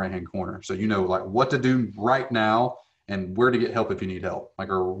bottom right-hand corner. So you know like what to do right now and where to get help if you need help. And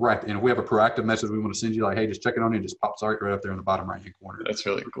if we have a proactive message we want to send you, like, hey, just check it on you, just pops right up there in the bottom right-hand corner. That's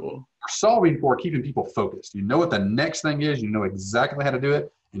really cool. We're solving for keeping people focused. You know what the next thing is, you know exactly how to do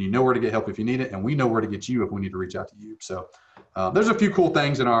it, and you know where to get help if you need it, and we know where to get you if we need to reach out to you. So there's a few cool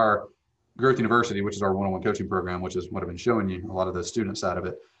things in our Growth University, which is our one-on-one coaching program, which is what I've been showing you, a lot of the student side of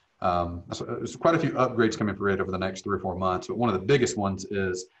it. There's quite a few upgrades coming for it over the next 3 or 4 months, but one of the biggest ones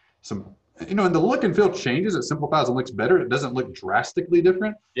is some, and the look and feel changes. It simplifies and looks better. It doesn't look drastically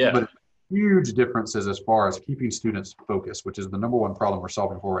different, but huge differences as far as keeping students focused, which is the number one problem we're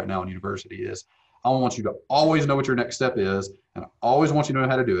solving for right now in university is I want you to always know what your next step is, and I always want you to know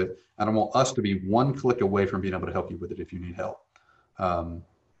how to do it. And I want us to be one click away from being able to help you with it if you need help.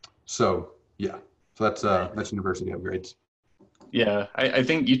 So that's university upgrades. Yeah, I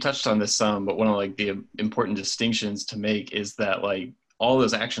think you touched on this some, but one of like the important distinctions to make is that like all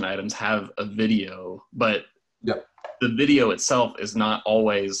those action items have a video, but the video itself is not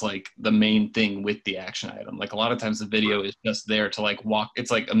always like the main thing with the action item. Like a lot of times the video is just there to like walk,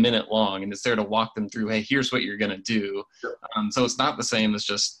 it's like a minute long and it's there to walk them through, hey, here's what you're going to do. So it's not the same as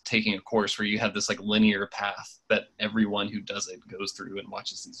just taking a course where you have this like linear path that everyone who does it goes through and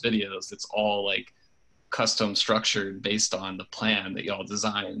watches these videos. It's all like custom structured based on the plan that y'all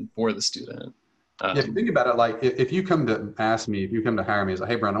design for the student. If you think about it, like if you come to ask me, if you come to hire me, it's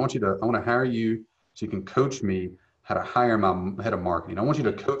like, hey, Brian, I want to hire you so you can coach me how to hire my head of marketing. I want you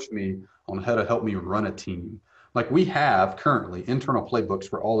to coach me on how to help me run a team. Like we have currently internal playbooks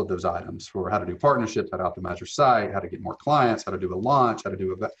for all of those items for how to do partnerships, how to optimize your site, how to get more clients, how to do a launch, how to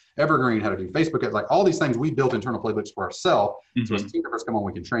do a evergreen, how to do Facebook, like all these things we built internal playbooks for ourselves. So as team members come on,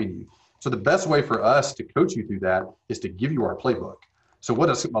 we can train you. So the best way for us to coach you through that is to give you our playbook. So what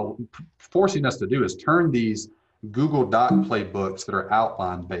it's forcing us to do is turn these Google Doc playbooks that are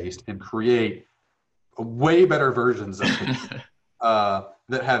outline based and create way better versions of it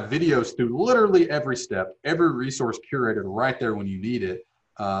that have videos through literally every step, every resource curated right there when you need it.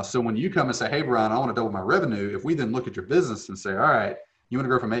 So when you come and say, hey, Brian, I want to double my revenue, if we then look at your business and say, all right, you want to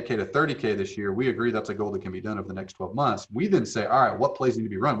grow from 8K to 30K this year, we agree that's a goal that can be done over the next 12 months. We then say, all right, what plays need to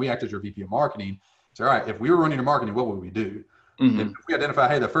be run? We act as your VP of marketing. Say, all right, if we were running your marketing, what would we do? If we identify,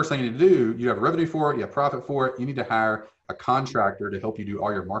 hey, the first thing you need to do, you have revenue for it, you have profit for it, you need to hire a contractor to help you do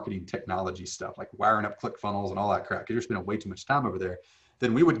all your marketing technology stuff, like wiring up ClickFunnels and all that crap, because you're spending way too much time over there.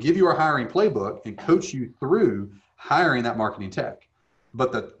 Then we would give you our hiring playbook and coach you through hiring that marketing tech.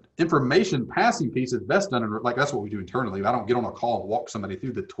 But the information passing piece is best done, like that's what we do internally. I don't get on a call and walk somebody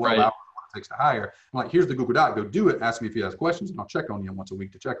through the 12 hours it takes to hire. I'm like, here's the Google Doc, go do it. Ask me if you have questions and I'll check on you once a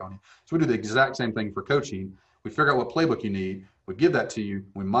week to check on you. So we do the exact same thing for coaching. We figure out what playbook you need. We give that to you.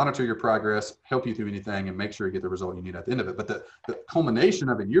 We monitor your progress, help you through anything, and make sure you get the result you need at the end of it. But the culmination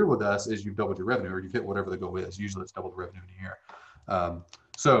of a year with us is you've doubled your revenue, or you've hit whatever the goal is. Usually it's double the revenue in a year.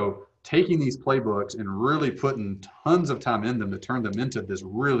 So taking these playbooks and really putting tons of time in them to turn them into this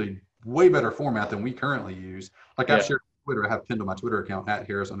really way better format than we currently use. Like I shared on Twitter, I have pinned on my Twitter account at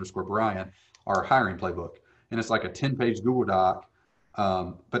Harris_Brian, our hiring playbook. And it's like a 10-page Google Doc.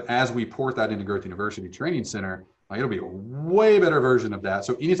 But as we port that into Growth University Training Center, like it'll be a way better version of that.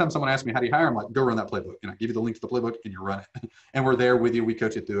 So anytime someone asks me, how do you hire? I'm like, go run that playbook. And I give you the link to the playbook and you run it. And we're there with you. We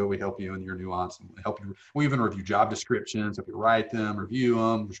coach you through it. We help you in your nuance and help you. We even review job descriptions, help you write them, review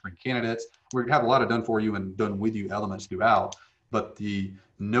them, we screen candidates. We have a lot of done for you and done with you elements throughout. But the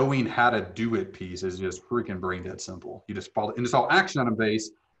knowing how to do it piece is just freaking brain dead simple. You just follow, and it's all action item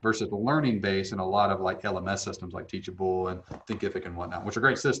based versus the learning base and a lot of like LMS systems like Teachable and Thinkific and whatnot, which are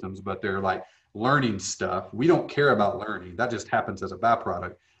great systems, but they're like learning stuff. We don't care about learning. That just happens as a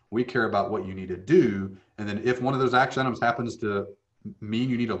byproduct. We care about what you need to do. And then if one of those action items happens to mean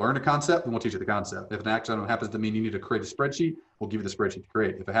you need to learn a concept, then we'll teach you the concept. If an action item happens to mean you need to create a spreadsheet, we'll give you the spreadsheet to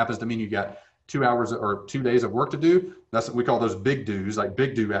create. If it happens to mean you got 2 hours or 2 days of work to do, that's what we call those big do's, like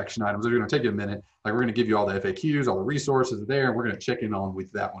big do action items. They're going to take you a minute. Like we're going to give you all the FAQs, all the resources there, and we're going to check in on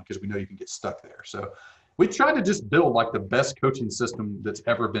with that one because we know you can get stuck there. So we try to just build like the best coaching system that's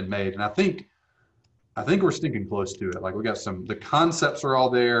ever been made. And I think we're stinking close to it. Like we got the concepts are all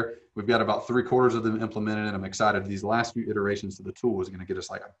there. We've got about 3/4 of them implemented, and I'm excited. These last few iterations to the tool is going to get us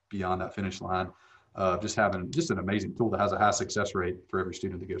like beyond that finish line of just having just an amazing tool that has a high success rate for every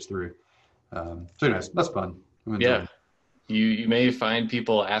student that goes through. So anyways, that's fun. Yeah. You may find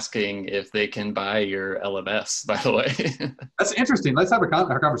people asking if they can buy your LMS, by the way. That's interesting. Let's have a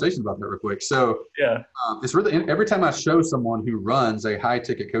conversation about that real quick. So yeah, it's really, every time I show someone who runs a high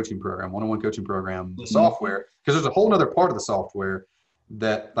ticket coaching program, one-on-one coaching program, the software, because there's a whole other part of the software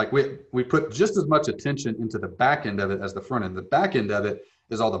that like we put just as much attention into the back end of it as the front end. The back end of it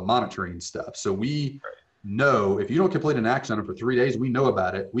is all the monitoring stuff. So we know if you don't complete an action item for 3 days, we know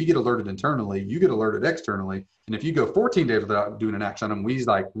about it. We get alerted internally, you get alerted externally. And if you go 14 days without doing an action item,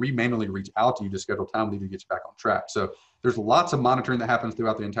 we manually reach out to you to schedule time with you to get you back on track. So there's lots of monitoring that happens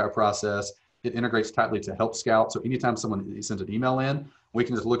throughout the entire process. It integrates tightly to Help Scout. So anytime someone sends an email in, we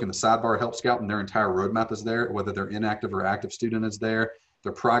can just look in the sidebar of Help Scout and their entire roadmap is there, whether they're inactive or active student is there,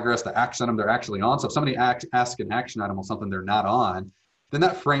 their progress, the action item they're actually on. So if somebody asks an action item on something they're not on, then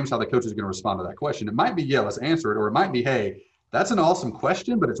that frames how the coach is going to respond to that question. It might be, yeah, let's answer it. Or it might be, hey, that's an awesome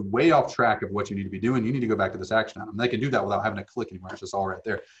question, but it's way off track of what you need to be doing. You need to go back to this action item. They can do that without having to click anywhere. It's just all right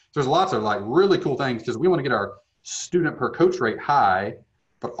there. So there's lots of like really cool things because we want to get our student per coach rate high,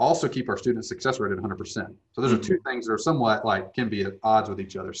 but also keep our student success rate at 100%. So those are two things that are somewhat like can be at odds with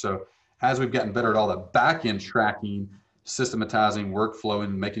each other. So as we've gotten better at all the back end tracking, systematizing, workflow,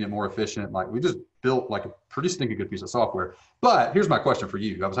 and making it more efficient, like we just built like a pretty stinking good piece of software. But here's my question for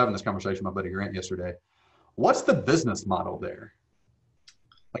you. I was having this conversation with my buddy Grant yesterday. What's the business model there?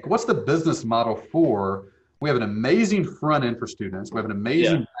 Like what's the business model for, we have an amazing front end for students. We have an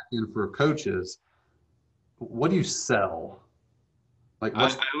amazing back end for coaches. What do you sell? Like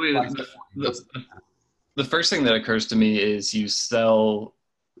what's the first thing that occurs to me is you sell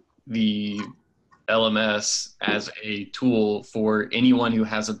the LMS as a tool for anyone who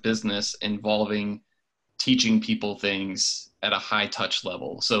has a business involving teaching people things at a high touch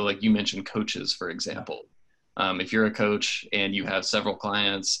level. So like you mentioned coaches, for example. If you're a coach and you have several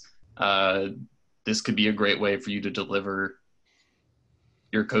clients, this could be a great way for you to deliver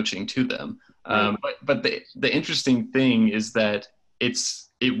your coaching to them. But the interesting thing is that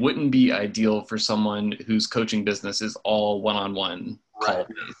it wouldn't be ideal for someone whose coaching business is all one-on-one call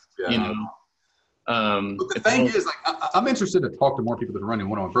based, you know? But the thing is, like, I'm interested to talk to more people that are running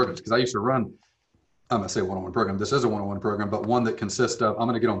one-on-one programs because I used to run, I'm going to say one-on-one program. This is a one-on-one program, but one that consists of, I'm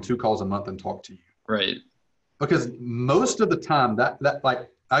going to get on 2 calls a month and talk to you. Right. Because most of the time that like,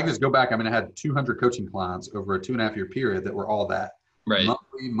 I just go back, I mean, I had 200 coaching clients over a 2.5 year period that were all that. Right.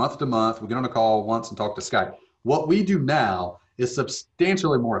 Monthly, month to month, we get on a call once and talk to Skype. What we do now is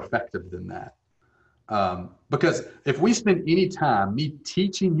substantially more effective than that. Because if we spend any time me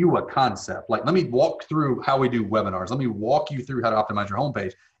teaching you a concept, like let me walk through how we do webinars, let me walk you through how to optimize your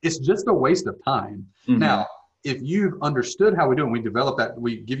homepage, it's just a waste of time. Mm-hmm. Now, if you've understood how we do it and we develop that,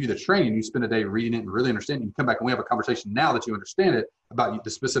 we give you the training, you spend a day reading it and really understanding, you come back and we have a conversation now that you understand it about the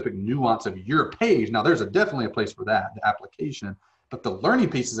specific nuance of your page. Now, there's definitely a place for that, the application, but the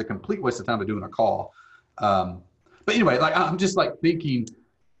learning piece is a complete waste of time to do in a call. But anyway, like I'm just like thinking,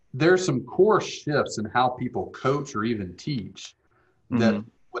 there's some core shifts in how people coach or even teach that Mhm.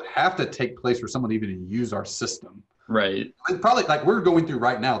 would have to take place for someone even to use our system. Right. And probably like we're going through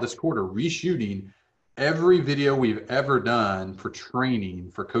right now this quarter, reshooting every video we've ever done for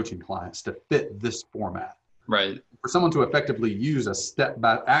training for coaching clients to fit this format. Right. For someone to effectively use a step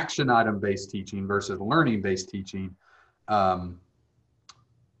by action item based teaching versus learning based teaching, um,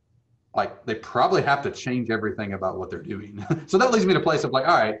 like they probably have to change everything about what they're doing. So that leads me to a place of like,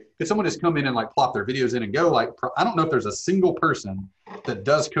 all right, could someone just come in and like plop their videos in and go? Like, I don't know if there's a single person that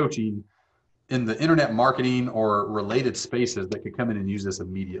does coaching in the internet marketing or related spaces that could come in and use this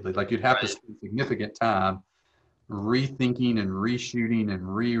immediately. Like you'd have to Right. spend significant time rethinking and reshooting and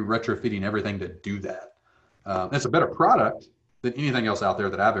retrofitting everything to do that. It's a better product than anything else out there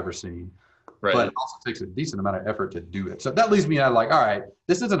that I've ever seen, but it Right. also takes a decent amount of effort to do it. So that leaves me out like, all right,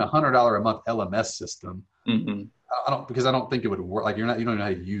 this isn't $100 a month LMS system. Hmm. Because I don't think it would work. Like you don't know how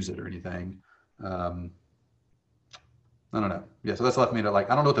to use it or anything. Um, I don't know. Yeah, so that's left me to like,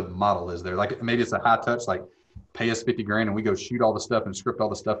 I don't know what the model is there. Like maybe it's a high touch, like pay us 50 grand and we go shoot all the stuff and script all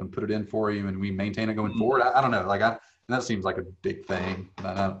the stuff and put it in for you and we maintain it going forward. I don't know. And that seems like a big thing.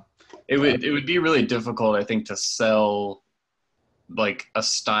 It would be really difficult, I think, to sell like a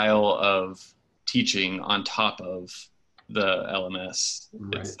style of teaching on top of the LMS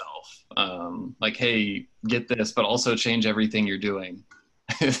Right. itself. Like, hey, get this, but also change everything you're doing.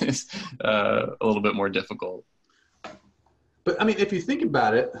 It's a little bit more difficult. But I mean, if you think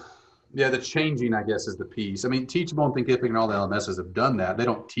about it, yeah, the changing, I guess, is the piece. I mean, Teachable and Thinkific and all the LMSs have done that. They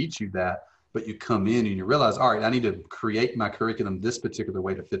don't teach you that, but you come in and you realize, all right, I need to create my curriculum this particular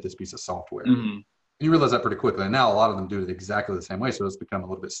way to fit this piece of software. Hmm. And you realize that pretty quickly. And now a lot of them do it exactly the same way. So it's become a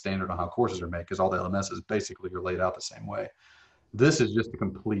little bit standard on how courses are made because all the LMSs basically are laid out the same way. This is just a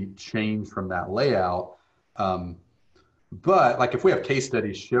complete change from that layout. Um, but like if we have case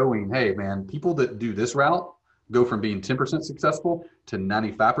studies showing, hey, man, people that do this route go from being 10% successful to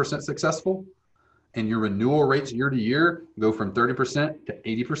 95% successful, and your renewal rates year to year go from 30% to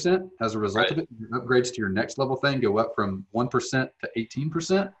 80% as a result Right. of it. Your upgrades to your next level thing go up from 1% to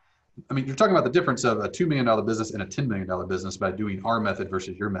 18%. I mean, you're talking about the difference of a $2 million business and a $10 million business by doing our method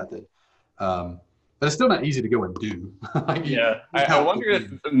versus your method. But it's still not easy to go and do. Like Yeah, I wonder if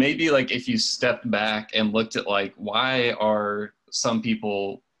maybe like if you stepped back and looked at like why are some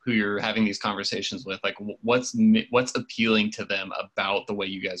people who you're having these conversations with like what's appealing to them about the way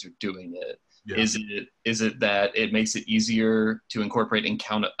you guys are doing it? Yeah. Is it that it makes it easier to incorporate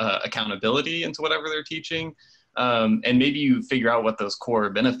accountability into whatever they're teaching? And maybe you figure out what those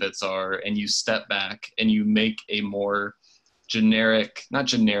core benefits are and you step back and you make a more generic, not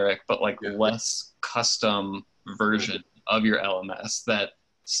generic, but like less custom version of your LMS that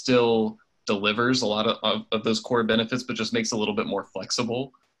still delivers a lot of those core benefits, but just makes it a little bit more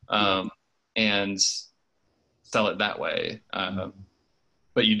flexible, and sell it that way.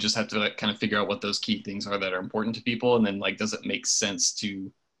 But you just have to like, kind of figure out what those key things are that are important to people. And then like, does it make sense to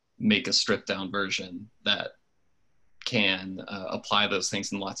make a stripped down version that can apply those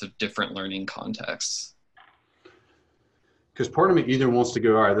things in lots of different learning contexts? Because part of me either wants to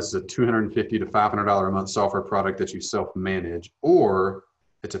go, all right, this is a $250 to $500 a month software product that you self-manage, or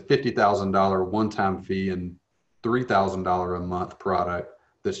it's a $50,000 one-time fee and $3,000 a month product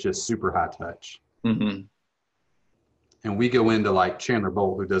that's just super high touch. Mm-hmm. And we go into like Chandler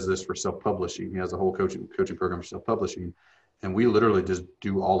Bolt, who does this for self-publishing. He has a whole coaching program for self-publishing, and we literally just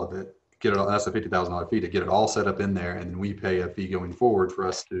do all of it. Get it all, that's a $50,000 fee to get it all set up in there, and then we pay a fee going forward for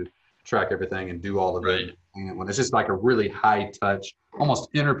us to track everything and do all of it. And when it's just like a really high touch, almost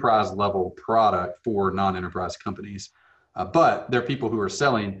enterprise level product for non-enterprise companies. But there are people who are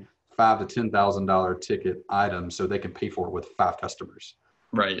selling $5,000 to $10,000 ticket items so they can pay for it with 5 customers.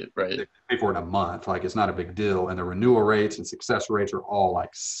 Right. They pay for it in a month. Like it's not a big deal. And the renewal rates and success rates are all like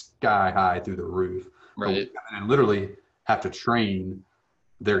sky high through the roof. Right. And literally have to train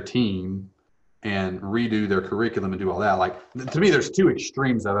their team and redo their curriculum and do all that. Like to me, there's 2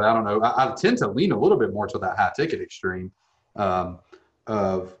 extremes of it. I don't know. I tend to lean a little bit more to that high ticket extreme of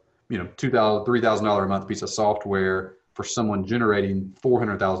 $2,000, $3,000 a month piece of software for someone generating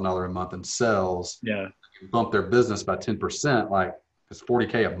 $400,000 a month in sales. Yeah. Bump their business by 10%. Like it's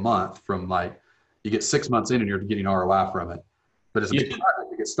 $40K a month from like you get 6 months in and you're getting ROI from it. But it's a big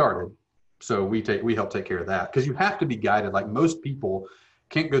project to get started. So we help take care of that because you have to be guided. Like most people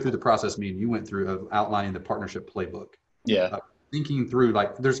can't go through the process me and you went through of outlining the partnership playbook. Yeah. Thinking through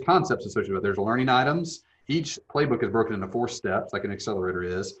like there's concepts associated with it. There's learning items. Each playbook is broken into 4 steps, like an accelerator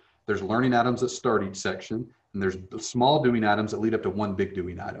is. There's learning items that start each section, and there's small doing items that lead up to one big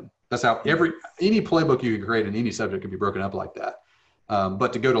doing item. That's how any playbook you can create in any subject can be broken up like that.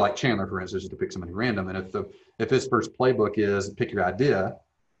 But to go to like Chandler, for instance, just to pick somebody random, and if his first playbook is pick your idea,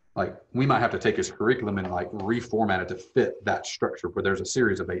 like we might have to take his curriculum and like reformat it to fit that structure where there's a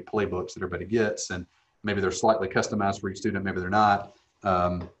series of 8 playbooks that everybody gets, and maybe they're slightly customized for each student, maybe they're not.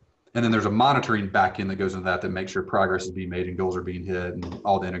 And then there's a monitoring backend that goes into that makes sure progress is being made and goals are being hit and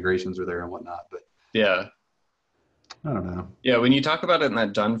all the integrations are there and whatnot. But yeah, I don't know. yeah. When you talk about it in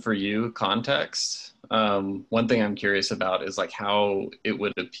that done for you context, one thing I'm curious about is like how it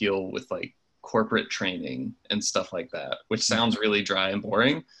would appeal with like corporate training and stuff like that, which sounds really dry and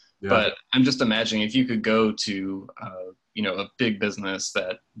boring. Yeah. But I'm just imagining if you could go to, a big business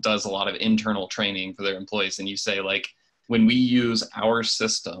that does a lot of internal training for their employees, and you say like, when we use our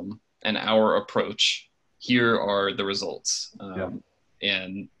system and our approach, here are the results,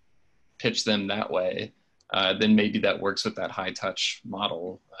 and pitch them that way. Then maybe that works with that high touch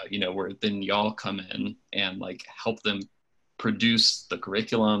model, where then y'all come in and like help them produce the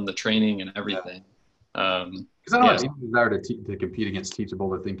curriculum, the training, and everything. Because I don't have any desire to compete against Teachable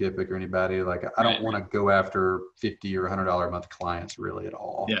or Thinkific or anybody. Like I don't want to go after $50 or $100 a month clients really at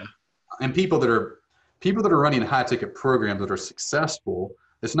all. Yeah. And people that are running high ticket programs that are successful.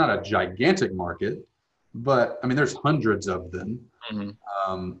 It's not a gigantic market, but I mean, there's hundreds of them.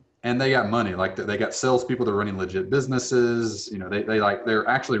 Mm-hmm. And they got money. Like they got salespeople that are running legit businesses. They're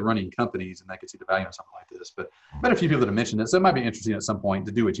actually running companies, and they could see the value of something like this. But I've met a few people that have mentioned it, so it might be interesting at some point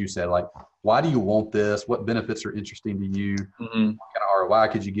to do what you said. Like, why do you want this? What benefits are interesting to you? Mm-hmm. What kind of ROI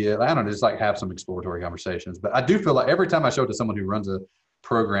could you get? I don't know, just like have some exploratory conversations. But I do feel like every time I show it to someone who runs a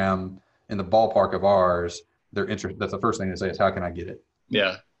program in the ballpark of ours, they're interested. That's the first thing they say is, "How can I get it?"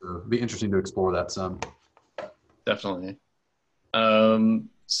 Yeah, so it'd be interesting to explore that some. Definitely.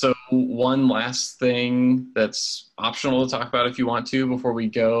 So one last thing that's optional to talk about if you want to before we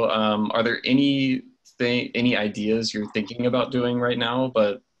go. Are there any ideas you're thinking about doing right now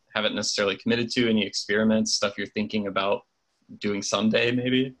but haven't necessarily committed to? Any experiments, stuff you're thinking about doing someday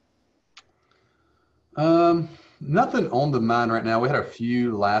maybe? Nothing on the mind right now. We had a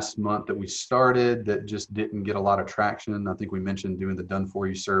few last month that we started that just didn't get a lot of traction. I think we mentioned doing the done for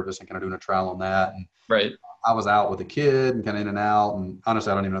you service and kind of doing a trial on that. And right. I was out with a kid and kind of in and out. And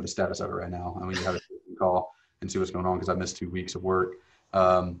honestly, I don't even know the status of it right now. I mean, you have to call and see what's going on because I missed 2 weeks of work.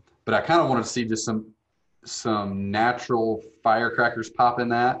 But I kind of wanted to see just some natural firecrackers pop in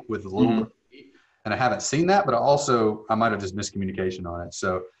that with a little bit of heat. And I haven't seen that, but I might have just missed communication on it.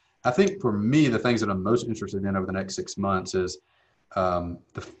 So I think for me, the things that I'm most interested in over the next 6 months is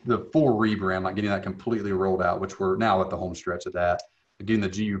the full rebrand, like getting that completely rolled out, which we're now at the home stretch of that, getting the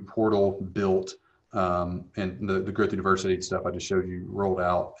GU portal built, and the Growth University stuff I just showed you rolled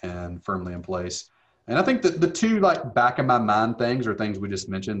out and firmly in place. And I think that the two like back of my mind things are things we just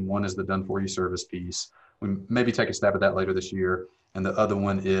mentioned. One is the done for you service piece. We maybe take a stab at that later this year. And the other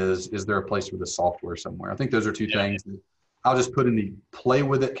one is there a place for the software somewhere? I think those are two things that I'll just put in the play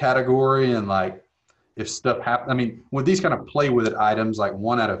with it category. And like, if stuff happens, I mean, with these kind of play with it items, like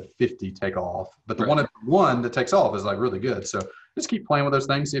 1 out of 50 take off, but the one that takes off is like really good. So just keep playing with those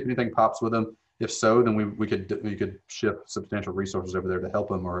things, see if anything pops with them. If so, then we could shift substantial resources over there to help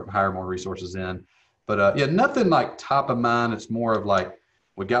them or hire more resources in. But nothing like top of mind. It's more of like,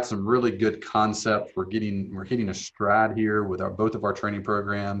 we got some really good concepts. We're hitting a stride here with both of our training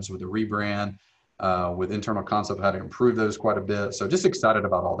programs, with the rebrand, with internal concept of how to improve those quite a bit. So just excited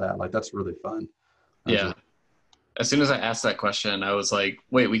about all that. Like, that's really fun. As soon as I asked that question, I was like,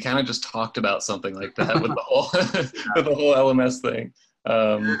 wait, we kind of just talked about something like that with the whole with the whole LMS thing.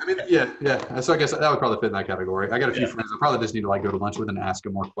 So I guess that would probably fit in that category. I got a few friends I probably just need to like go to lunch with and ask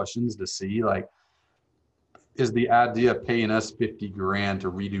them more questions to see like, is the idea of paying us $50,000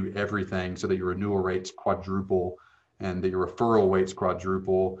 to redo everything so that your renewal rates quadruple and that your referral rates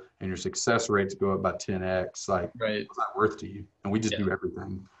quadruple and your success rates go up by 10x? Like, what's that worth to you? And we just do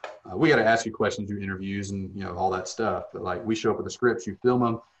everything. We got to ask you questions through interviews and all that stuff. But like, we show up with the scripts, you film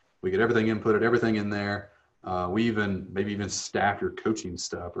them, we get everything inputted, everything in there. We maybe even staff your coaching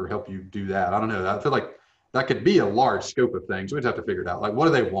stuff or help you do that. I don't know. I feel like that could be a large scope of things. We'd have to figure it out. Like, what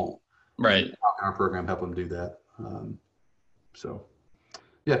do they want? Right. And how can our program help them do that? So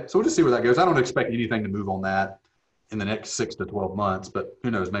we'll just see where that goes. I don't expect anything to move on that in the next 6 to 12 months, but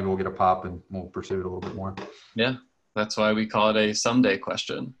who knows? Maybe we'll get a pop and we'll pursue it a little bit more. Yeah. That's why we call it a someday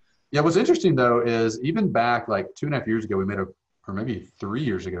question. Yeah. What's interesting though, is even back like 2.5 years ago, or maybe 3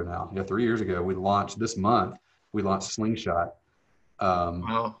 years ago now. Yeah. 3 years ago, we launched Slingshot.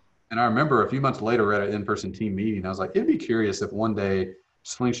 Wow. And I remember a few months later, we're at an in-person team meeting. I was like, it'd be curious if one day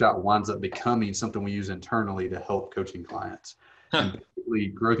Slingshot winds up becoming something we use internally to help coaching clients. And basically,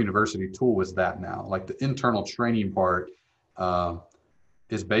 Growth University tool was that now. Like the internal training part,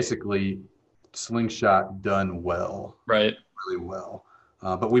 is basically Slingshot done well, Right. really well.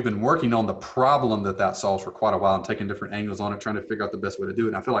 But we've been working on the problem that solves for quite a while and taking different angles on it, trying to figure out the best way to do it.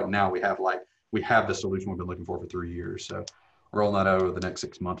 And I feel like now we have the solution we've been looking for 3 years. So rolling that out over the next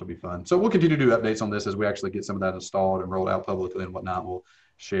 6 months will be fun. So we'll continue to do updates on this as we actually get some of that installed and rolled out publicly and whatnot. We'll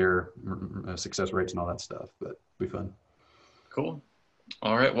share success rates and all that stuff, but it'll be fun. Cool.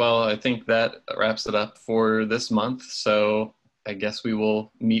 All right. Well, I think that wraps it up for this month. So I guess we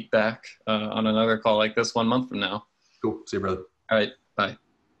will meet back on another call like this 1 month from now. Cool. See you, brother. All right. Bye.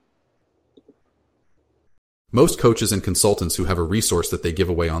 Most coaches and consultants who have a resource that they give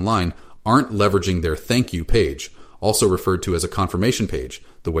away online aren't leveraging their thank you page, also referred to as a confirmation page,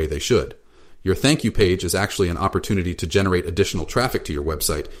 the way they should. Your thank you page is actually an opportunity to generate additional traffic to your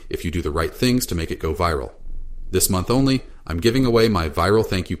website if you do the right things to make it go viral. This month only, I'm giving away my viral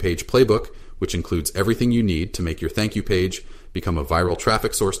thank you page playbook, which includes everything you need to make your thank you page become a viral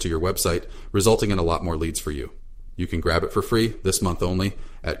traffic source to your website, resulting in a lot more leads for you. You can grab it for free this month only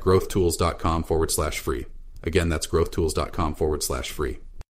at growthtools.com/free. Again, that's growthtools.com/free.